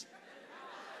 degrees.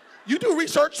 You do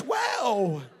research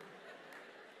well.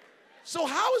 So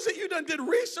how is it you done did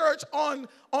research on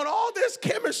all this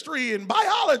chemistry and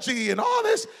biology and all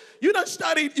this? You done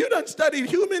studied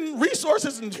human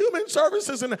resources and human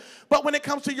services, but when it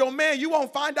comes to your man, you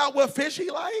won't find out what fish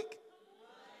he like?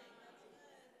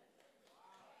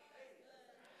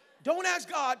 Don't ask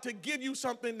God to give you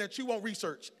something that you won't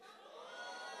research.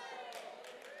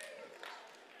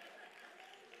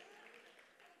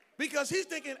 Because he's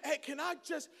thinking, hey, can I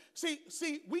just,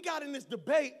 see, we got in this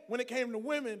debate when it came to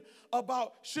women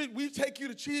about should we take you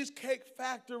to Cheesecake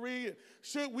Factory? And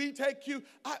should we take you,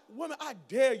 women, I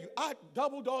dare you, I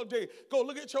double dog dare you. Go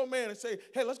look at your man and say,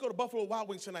 hey, let's go to Buffalo Wild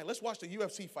Wings tonight. Let's watch the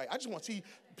UFC fight. I just want to see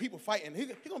people fighting. He's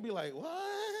going to be like,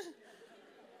 what?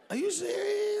 Are you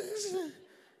serious?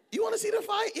 You want to see the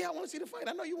fight? Yeah, I want to see the fight.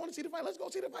 I know you want to see the fight. Let's go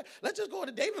see the fight. Let's just go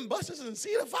to Dave & Buster's and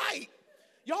see the fight.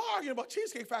 Y'all arguing about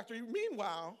Cheesecake Factory.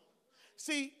 Meanwhile,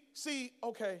 See,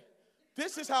 okay,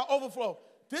 this is how overflow.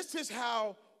 This is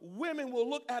how women will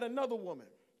look at another woman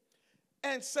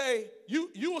and say, you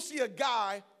will see a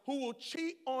guy who will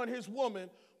cheat on his woman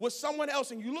with someone else,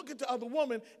 and you look at the other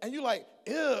woman and you're like,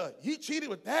 ew, you cheated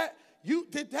with that? You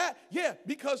did that? Yeah,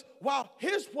 because while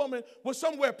his woman was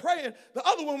somewhere praying, the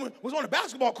other woman was on the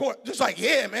basketball court just like,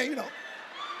 yeah, man, you know.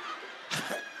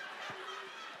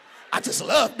 I just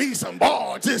love me some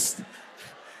ball,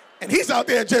 and he's out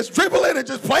there just dribbling and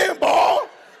just playing ball.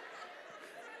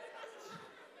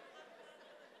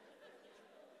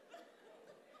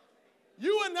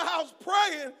 You in the house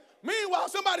praying. Meanwhile,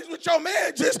 somebody's with your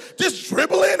man just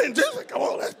dribbling and just like, come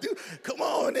on, let's do, come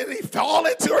on. And he fall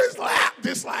into his lap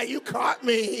just like, you caught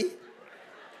me.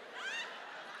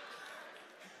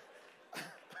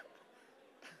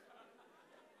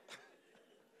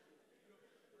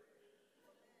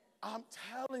 I'm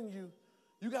telling you,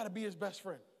 you got to be his best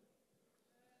friend.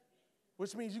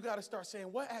 Which means you got to start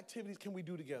saying, what activities can we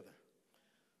do together?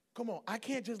 Come on, I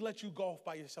can't just let you golf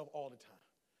by yourself all the time.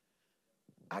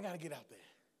 I got to get out there.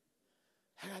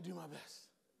 I got to do my best.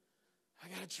 I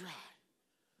got to try.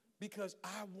 Because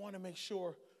I want to make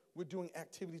sure we're doing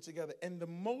activities together. And the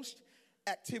most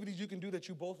activities you can do that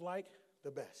you both like,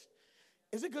 the best.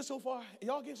 Is it good so far?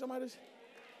 Y'all get some of this?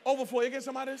 Overflow, you get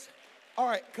some of this? All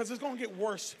right, because it's going to get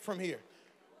worse from here.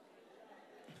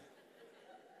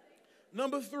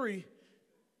 Number 3,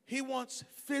 he wants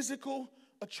physical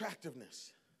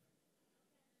attractiveness.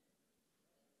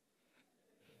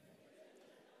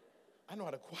 I know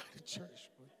how to quiet a church.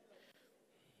 But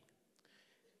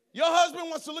your husband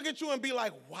wants to look at you and be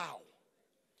like, wow.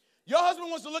 Your husband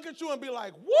wants to look at you and be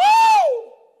like,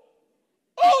 whoa!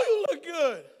 Oh, you look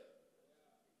good.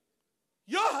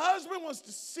 Your husband wants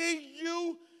to see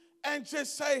you and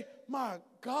just say, my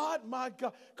God, my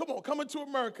God. Come on, coming to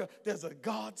America, there's a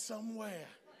God somewhere.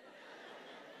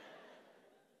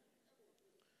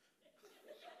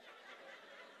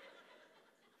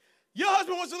 Your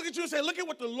husband wants to look at you and say, look at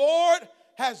what the Lord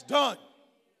has done.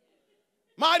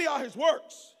 Mighty are his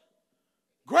works.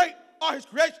 Great are his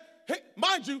creations. Hey,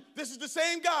 mind you, this is the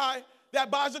same guy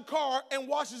that buys a car and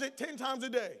washes it 10 times a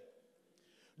day.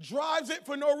 Drives it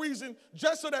for no reason,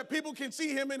 just so that people can see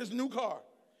him in his new car.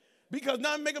 Because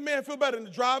nothing make a man feel better than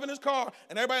to drive in his car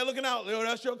and everybody looking out, oh,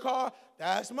 that's your car,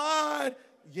 that's mine,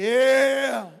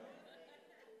 yeah.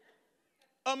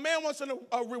 A man wants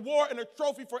a reward and a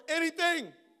trophy for anything.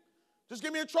 Just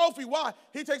give me a trophy. Why?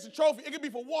 He takes a trophy. It could be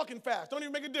for walking fast. Don't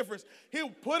even make a difference. He'll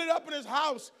put it up in his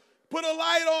house, put a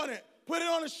light on it, put it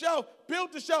on a shelf,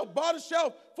 built the shelf, bought a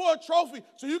shelf for a trophy.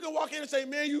 So you can walk in and say,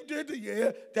 man, you did the,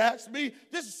 yeah, that's me.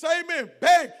 This is the same man,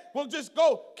 bang, will just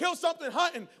go kill something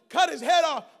hunting, cut his head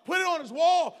off, put it on his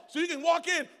wall so you can walk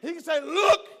in. He can say,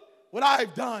 look what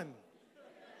I've done.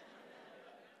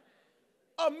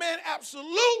 A man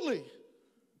absolutely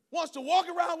wants to walk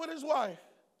around with his wife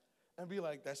and be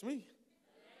like, that's me.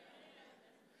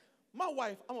 My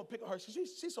wife, I'm going to pick on her.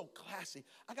 She's so classy.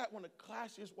 I got one of the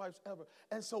classiest wives ever.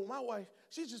 And so my wife,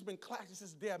 she's just been classy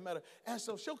since the day I met her. And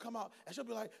so she'll come out and she'll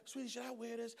be like, sweetie, should I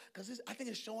wear this? Because I think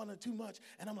it's showing her too much.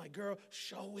 And I'm like, girl,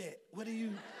 show it. What are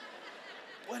you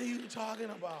talking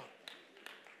about?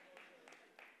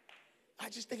 I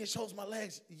just think it shows my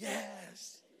legs.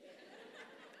 Yes.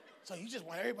 So you just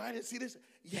want everybody to see this?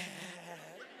 Yeah.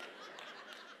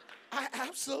 I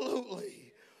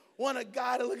absolutely want a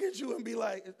guy to look at you and be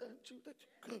like, is that you?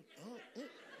 Good.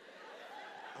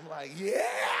 I'm like,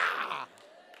 yeah.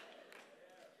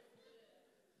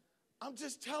 I'm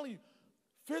just telling you,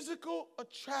 physical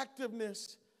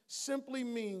attractiveness simply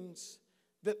means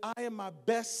that I am my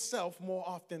best self more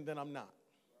often than I'm not.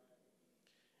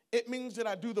 It means that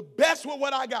I do the best with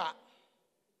what I got.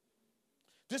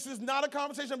 This is not a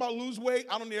conversation about lose weight.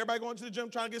 I don't need everybody going to the gym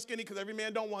trying to get skinny because every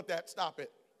man don't want that. Stop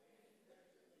it.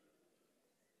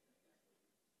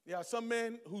 Yeah, some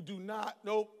men who do not,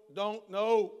 no. I'm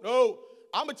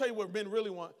going to tell you what men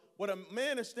really want. What a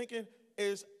man is thinking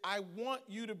is, I want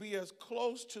you to be as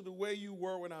close to the way you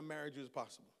were when I married you as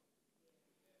possible.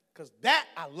 Because that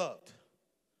I loved.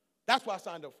 That's what I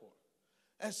signed up for.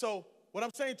 And so what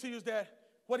I'm saying to you is that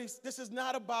this is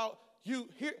not about you.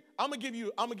 Here, I'm gonna give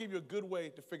you a good way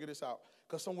to figure this out.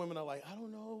 Because some women are like, I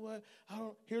don't know what,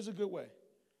 here's a good way.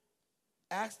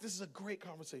 This is a great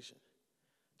conversation.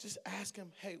 Just ask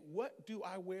him, hey, what do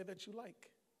I wear that you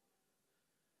like?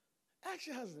 Ask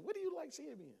your husband, what do you like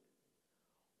seeing me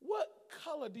in? What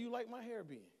color do you like my hair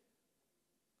being?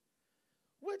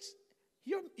 Which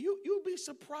you'll be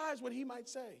surprised what he might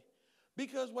say.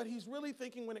 Because what he's really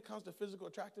thinking when it comes to physical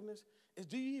attractiveness is,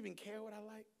 do you even care what I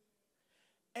like?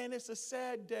 And it's a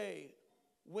sad day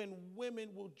when women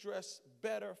will dress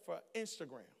better for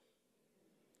Instagram,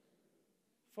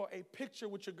 for a picture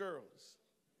with your girls,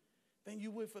 than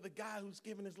you would for the guy who's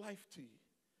giving his life to you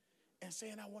and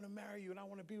saying, I want to marry you and I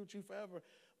want to be with you forever.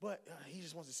 But he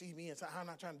just wants to see me and say, I'm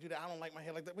not trying to do that. I don't like my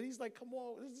hair like that. But he's like, come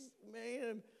on,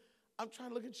 man, I'm trying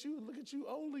to look at you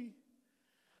only.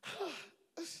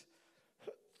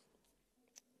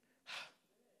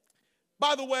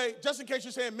 By the way, just in case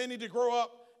you're saying men need to grow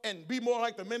up and be more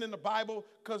like the men in the Bible,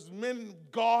 because men,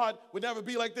 God would never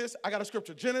be like this, I got a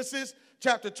scripture. Genesis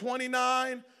chapter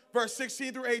 29, verse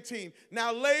 16 through 18.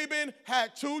 Now Laban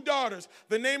had 2 daughters.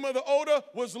 The name of the older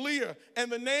was Leah,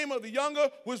 and the name of the younger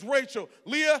was Rachel.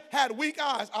 Leah had weak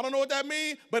eyes. I don't know what that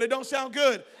means, but it don't sound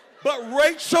good. But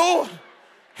Rachel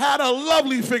had a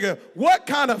lovely figure. What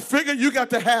kind of figure you got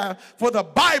to have for the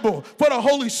Bible, for the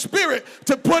Holy Spirit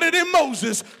to put it in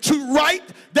Moses to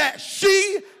write that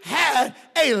she had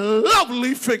a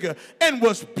lovely figure and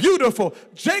was beautiful?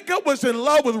 Jacob was in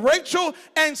love with Rachel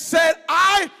and said,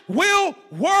 I will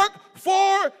work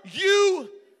for you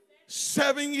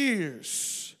 7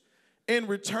 years in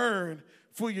return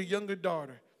for your younger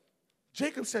daughter.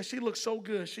 Jacob said she looks so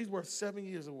good, she's worth 7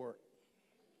 years of work.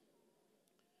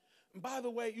 And by the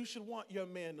way, you should want your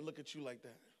man to look at you like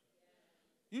that.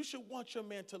 You should want your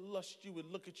man to lust you and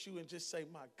look at you and just say,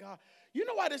 my God. You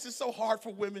know why this is so hard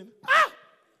for women?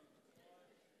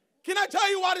 Can I tell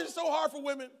you why this is so hard for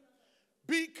women?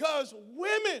 Because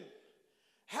women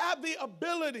have the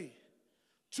ability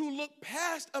to look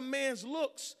past a man's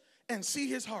looks and see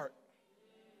his heart.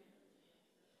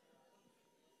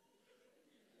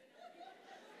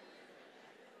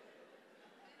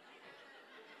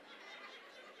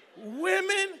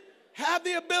 Women have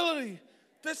the ability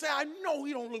to say, I know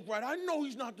he don't look right. I know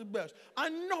he's not the best. I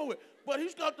know it. But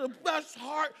he's got the best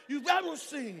heart you've ever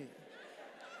seen.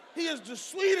 He is the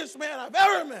sweetest man I've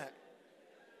ever met.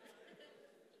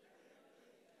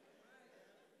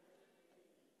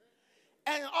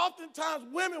 And oftentimes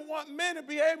women want men to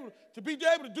be able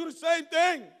to do the same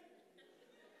thing.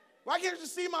 Why can't you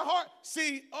see my heart?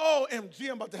 See, OMG,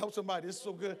 I'm about to help somebody. This is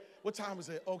so good. What time is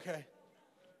it? Okay.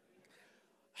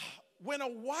 When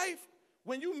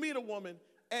you meet a woman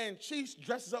and she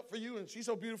dresses up for you and she's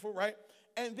so beautiful, right?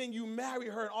 And then you marry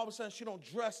her and all of a sudden she don't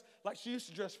dress like she used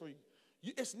to dress for you.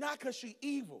 It's not because she's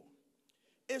evil.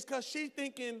 It's because she's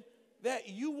thinking that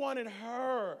you wanted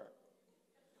her.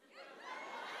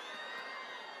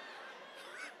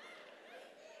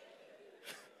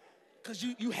 Because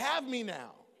you have me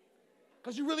now.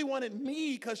 Because you really wanted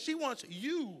me, because she wants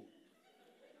you.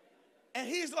 And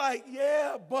he's like,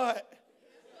 yeah, but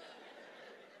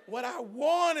what I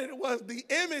wanted was the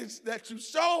image that you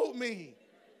showed me.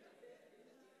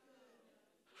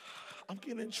 I'm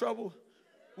getting in trouble,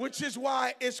 which is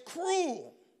why it's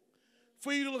cruel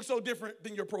for you to look so different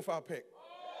than your profile pic.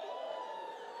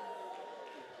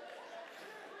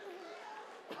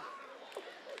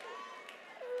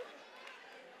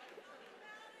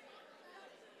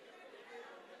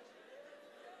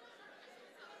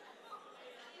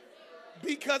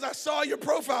 because I saw your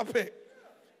profile pic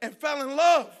and fell in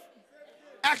love.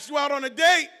 Asked you out on a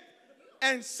date,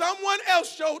 and someone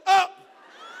else showed up.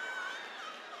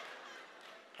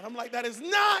 And I'm like, that is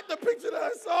not the picture that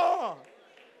I saw.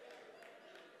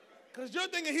 Because you're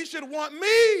thinking he should want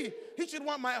me. He should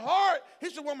want my heart. He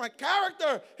should want my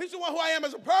character. He should want who I am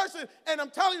as a person. And I'm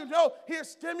telling you, no, he is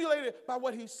stimulated by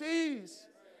what he sees.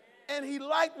 And he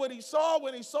liked what he saw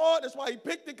when he saw it. That's why he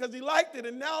picked it, because he liked it.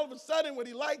 And now all of a sudden, what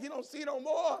he liked, he don't see no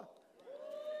more.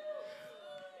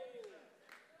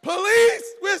 Police!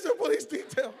 Where's the police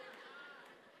detail?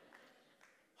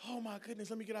 Oh, my goodness.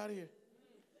 Let me get out of here.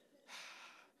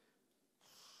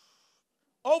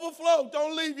 Overflow.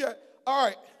 Don't leave yet. All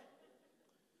right.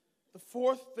 The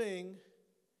fourth thing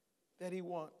that he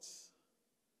wants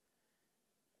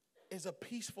is a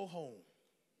peaceful home.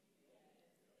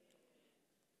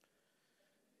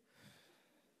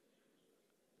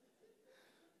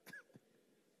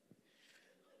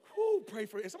 Whoo, pray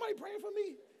for it. Is somebody praying for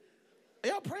me? Are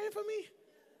y'all praying for me?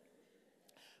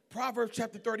 Proverbs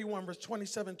chapter 31, verse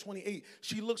 27, 28.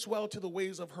 She looks well to the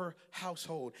ways of her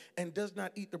household and does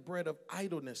not eat the bread of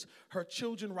idleness. Her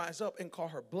children rise up and call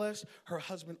her blessed, her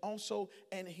husband also,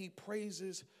 and he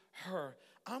praises her.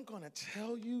 I'm going to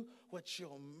tell you what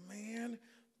your man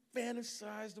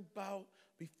fantasized about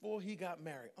before he got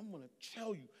married. I'm going to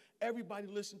tell you. Everybody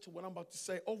listen to what I'm about to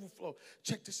say. Overflow.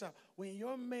 Check this out. When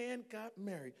your man got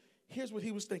married, here's what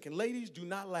he was thinking. Ladies, do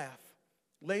not laugh.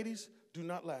 Ladies, do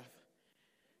not laugh.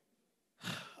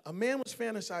 A man was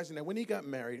fantasizing that when he got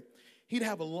married, he'd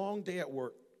have a long day at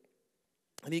work,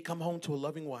 and he'd come home to a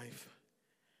loving wife,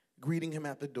 greeting him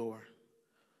at the door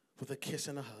with a kiss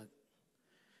and a hug.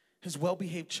 His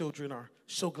well-behaved children are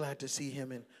so glad to see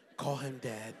him and call him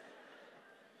dad.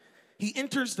 He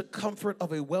enters the comfort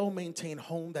of a well-maintained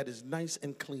home that is nice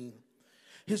and clean.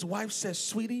 His wife says,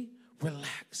 "Sweetie,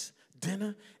 relax.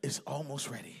 Dinner is almost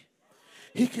ready."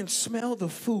 He can smell the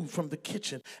food from the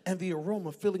kitchen and the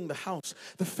aroma filling the house.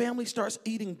 The family starts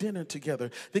eating dinner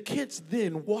together. The kids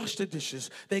then wash the dishes.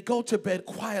 They go to bed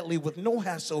quietly with no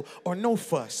hassle or no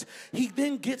fuss. He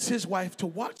then gets his wife to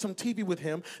watch some TV with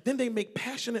him. Then they make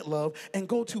passionate love and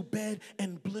go to bed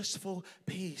in blissful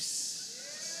peace.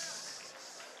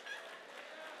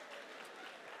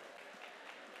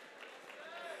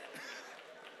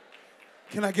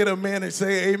 Can I get a man to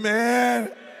say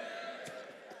amen?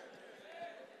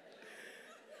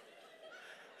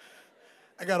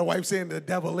 I got a wife saying the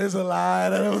devil is a lie.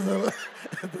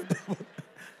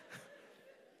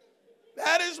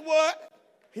 That is what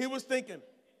he was thinking.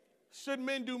 Should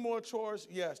men do more chores?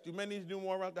 Yes. Do men need to do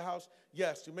more around the house?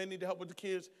 Yes. Do men need to help with the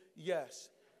kids? Yes.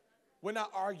 We're not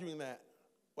arguing that.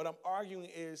 What I'm arguing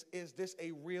is this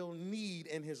a real need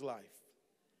in his life?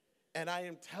 And I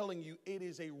am telling you, it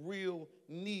is a real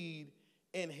need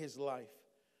in his life.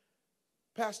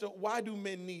 Pastor, why do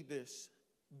men need this?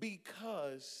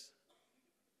 Because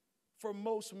for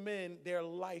most men, their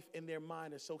life and their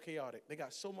mind is so chaotic. They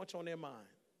got so much on their mind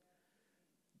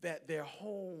that their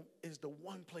home is the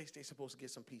one place they're supposed to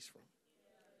get some peace from.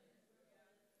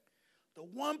 The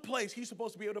one place he's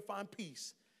supposed to be able to find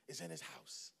peace is in his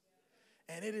house.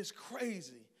 And it is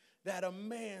crazy that a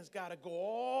man's got to go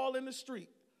all in the street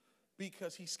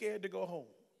because he's scared to go home,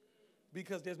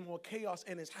 because there's more chaos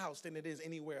in his house than it is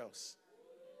anywhere else.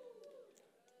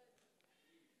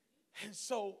 And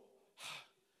so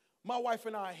my wife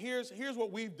and I, here's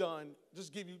what we've done.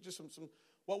 Just give you just some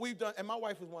what we've done. And my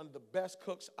wife is one of the best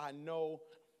cooks I know.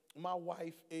 My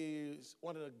wife is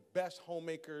one of the best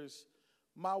homemakers.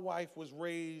 My wife was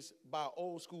raised by an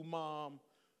old school mom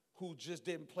who just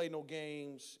didn't play no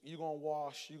games. You're going to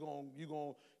wash, you're going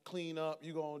to clean up,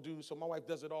 you're going to do. So my wife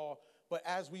does it all. But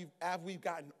as we've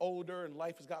gotten older and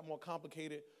life has gotten more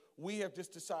complicated, we have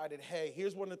just decided, hey,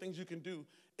 here's one of the things you can do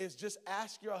is just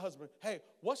ask your husband, hey,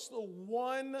 what's the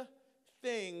one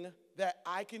thing that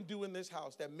I can do in this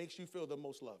house that makes you feel the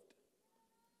most loved?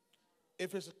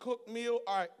 If it's a cooked meal,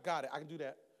 all right, got it, I can do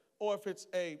that. Or if it's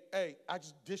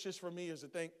dishes for me is a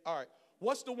thing, all right.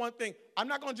 What's the one thing? I'm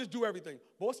not going to just do everything,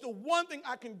 but what's the one thing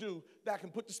I can do that can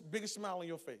put the biggest smile on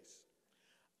your face?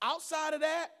 Outside of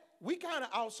that, we kind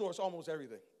of outsource almost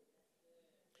everything.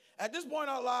 At this point in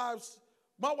our lives,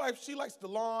 my wife, she likes the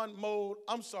lawn mowed.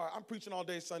 I'm sorry, I'm preaching all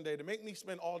day Sunday. To make me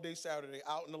spend all day Saturday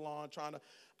out in the lawn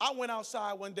I went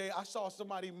outside one day. I saw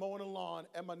somebody mowing the lawn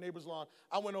at my neighbor's lawn.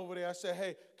 I went over there. I said,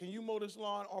 hey, can you mow this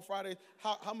lawn on Friday?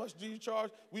 How much do you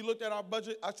charge? We looked at our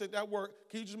budget. I said, that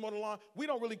worked. Can you just mow the lawn? We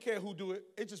don't really care who do it.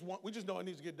 We just know it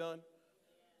needs to get done.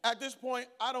 At this point,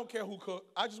 I don't care who cooked.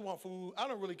 I just want food. I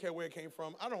don't really care where it came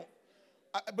from.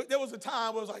 But there was a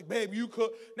time where it was like, babe, you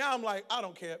cook. Now I'm like, I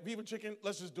don't care. Beef and chicken,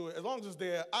 let's just do it. As long as it's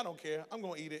there, I don't care. I'm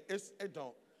going to eat it. It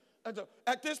don't.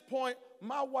 At this point,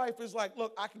 my wife is like,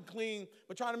 look, I can clean,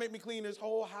 but trying to make me clean this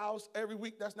whole house every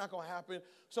week, that's not going to happen.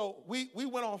 So we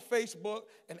went on Facebook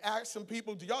and asked some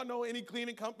people, do y'all know any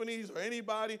cleaning companies or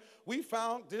anybody? We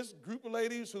found this group of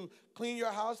ladies who clean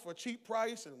your house for a cheap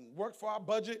price and work for our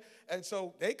budget. And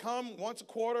so they come once a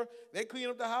quarter, they clean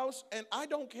up the house, and I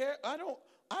don't care. I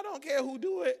don't care who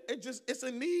do it. It's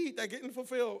a need that's getting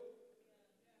fulfilled.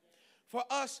 For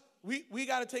us, we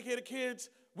got to take care of the kids.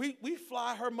 We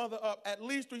fly her mother up at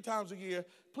least 3 times a year.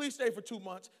 Please stay for 2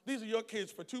 months. These are your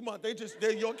kids for 2 months.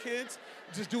 They're your kids.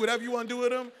 Just do whatever you want to do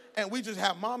with them. And we just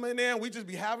have mama in there and we just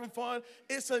be having fun.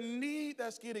 It's a need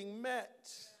that's getting met.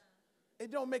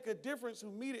 It don't make a difference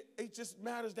who meet it. It just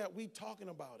matters that we talking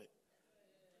about it.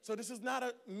 So this is not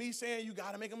me saying you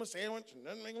got to make them a sandwich and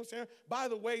then make them a sandwich. By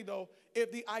the way, though,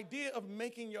 if the idea of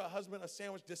making your husband a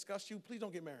sandwich disgusts you, please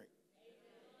don't get married.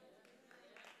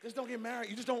 Just don't get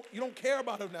married. You don't care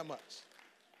about him that much.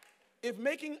 If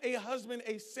making a husband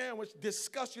a sandwich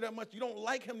disgusts you that much, you don't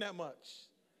like him that much.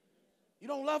 You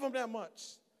don't love him that much.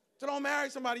 So don't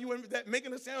marry somebody that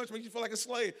making a sandwich makes you feel like a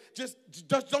slave. Just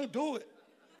don't do it.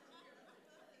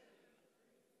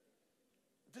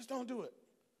 Just don't do it.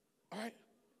 All right?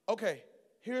 Okay,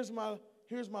 here's my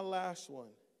last one.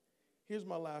 Here's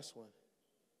my last one.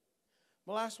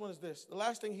 My last one is this. The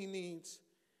last thing he needs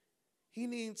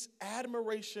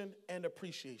admiration and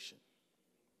appreciation.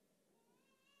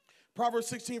 Proverbs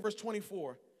 16, verse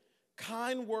 24.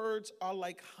 Kind words are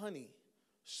like honey,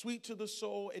 sweet to the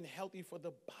soul and healthy for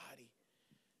the body.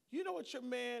 You know what your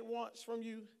man wants from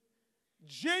you?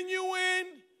 Genuine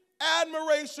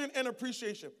admiration and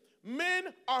appreciation. Men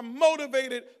are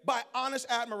motivated by honest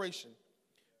admiration.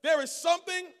 There is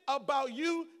something about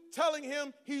you telling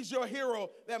him he's your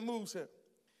hero that moves him.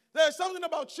 There's something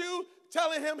about you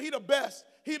telling him he's the best,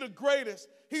 he's the greatest,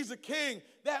 he's the king,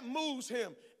 that moves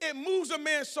him. It moves a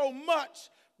man so much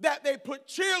that they put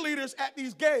cheerleaders at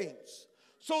these games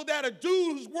so that a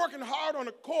dude who's working hard on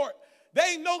the court,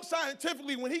 they know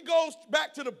scientifically when he goes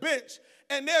back to the bench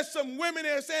and there's some women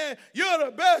there saying, you're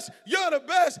the best, you're the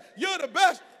best, you're the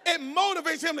best. It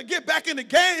motivates him to get back in the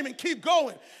game and keep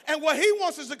going. And what he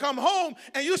wants is to come home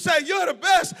and you say, you're the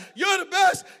best, you're the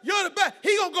best, you're the best.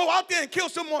 He's going to go out there and kill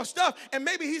some more stuff. And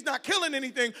maybe he's not killing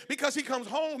anything because he comes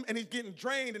home and he's getting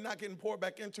drained and not getting poured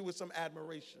back into with some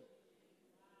admiration.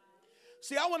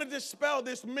 See, I want to dispel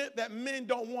this myth that men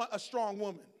don't want a strong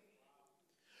woman.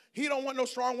 He don't want no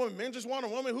strong woman. Men just want a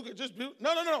woman who could just do.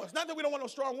 No. It's not that we don't want no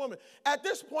strong woman. At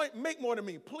this point, make more than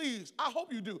me, please. I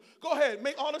hope you do. Go ahead.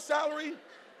 Make all the salary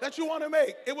that you want to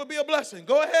make. It would be a blessing.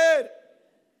 Go ahead.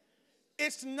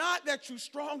 It's not that you're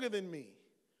stronger than me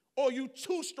or you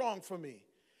too strong for me.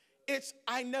 It's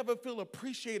I never feel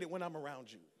appreciated when I'm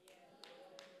around you.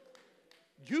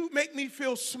 You make me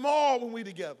feel small when we're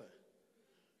together.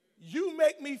 You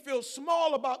make me feel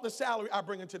small about the salary I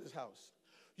bring into this house.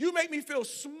 You make me feel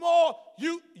small.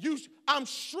 I'm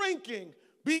shrinking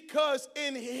because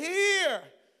in here,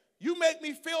 you make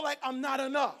me feel like I'm not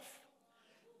enough.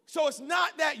 So it's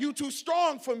not that you too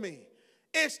strong for me.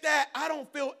 It's that I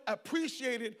don't feel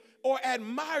appreciated or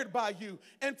admired by you.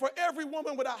 And for every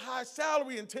woman with a high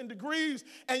salary and 10 degrees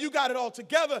and you got it all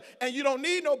together and you don't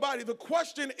need nobody, the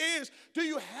question is, do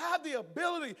you have the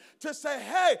ability to say,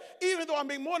 hey, even though I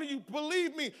make more than you,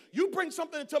 believe me, you bring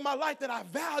something into my life that I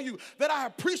value, that I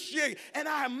appreciate, and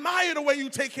I admire the way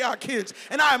you take care of our kids,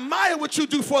 and I admire what you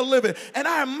do for a living, and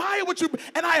I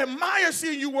admire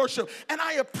seeing you worship, and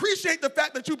I appreciate the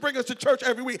fact that you bring us to church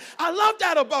every week. I love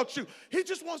that about you. He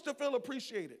just wants to feel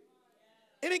appreciated.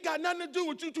 It ain't got nothing to do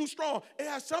with you too strong. It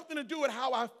has something to do with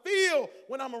how I feel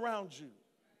when I'm around you.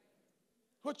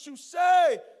 What you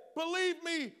say, believe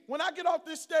me, when I get off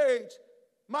this stage,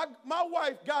 my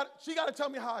wife got to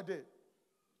tell me how I did.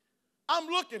 I'm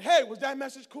looking, hey, was that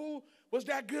message cool? Was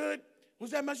that good? Was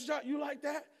that message, you like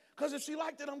that? Because if she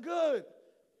liked it, I'm good.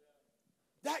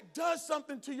 That does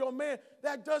something to your man.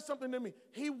 That does something to me.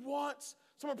 He wants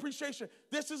some appreciation.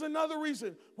 This is another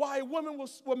reason why a woman will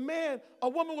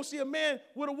see a man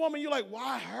with a woman. You're like,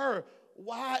 why her?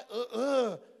 Why?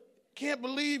 Can't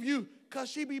believe you.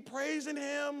 Because she be praising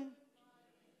him.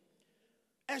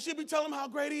 And she be telling him how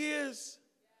great he is.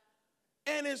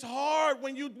 And it's hard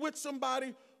when you with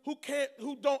somebody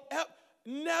who don't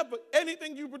never,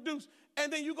 anything you produce,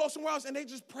 and then you go somewhere else and they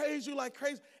just praise you like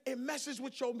crazy. It messes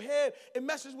with your head. It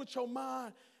messes with your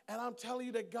mind. And I'm telling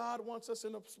you that God wants us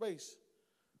in a space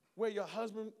where your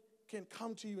husband can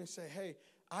come to you and say, hey,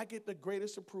 I get the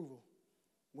greatest approval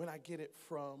when I get it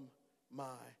from my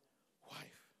wife.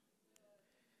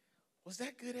 Was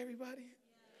that good, everybody?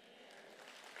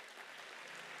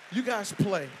 You guys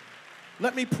play.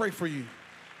 Let me pray for you.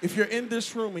 If you're in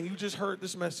this room and you just heard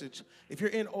this message, if you're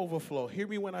in overflow, hear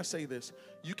me when I say this.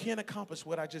 You can't accomplish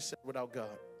what I just said without God.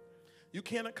 You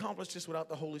can't accomplish this without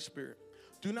the Holy Spirit.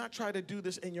 Do not try to do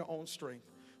this in your own strength.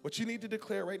 What you need to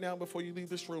declare right now before you leave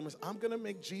this room is, I'm going to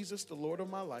make Jesus the Lord of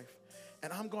my life,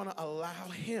 and I'm going to allow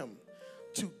him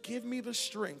to give me the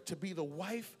strength to be the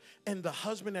wife and the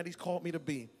husband that he's called me to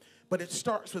be. But it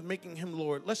starts with making him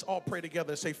Lord. Let's all pray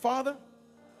together. Say, Father,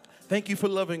 thank you for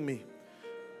loving me.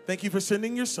 Thank you for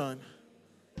sending your son,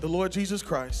 the Lord Jesus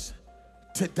Christ,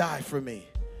 to die for me.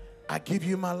 I give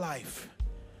you my life.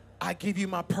 I give you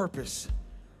my purpose.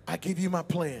 I give you my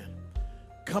plan.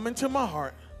 Come into my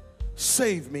heart.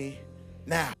 Save me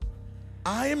now.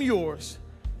 I am yours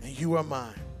and you are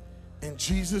mine. In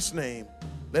Jesus' name,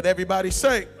 let everybody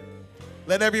say,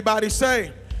 let everybody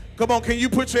say, come on, can you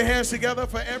put your hands together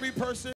for every person?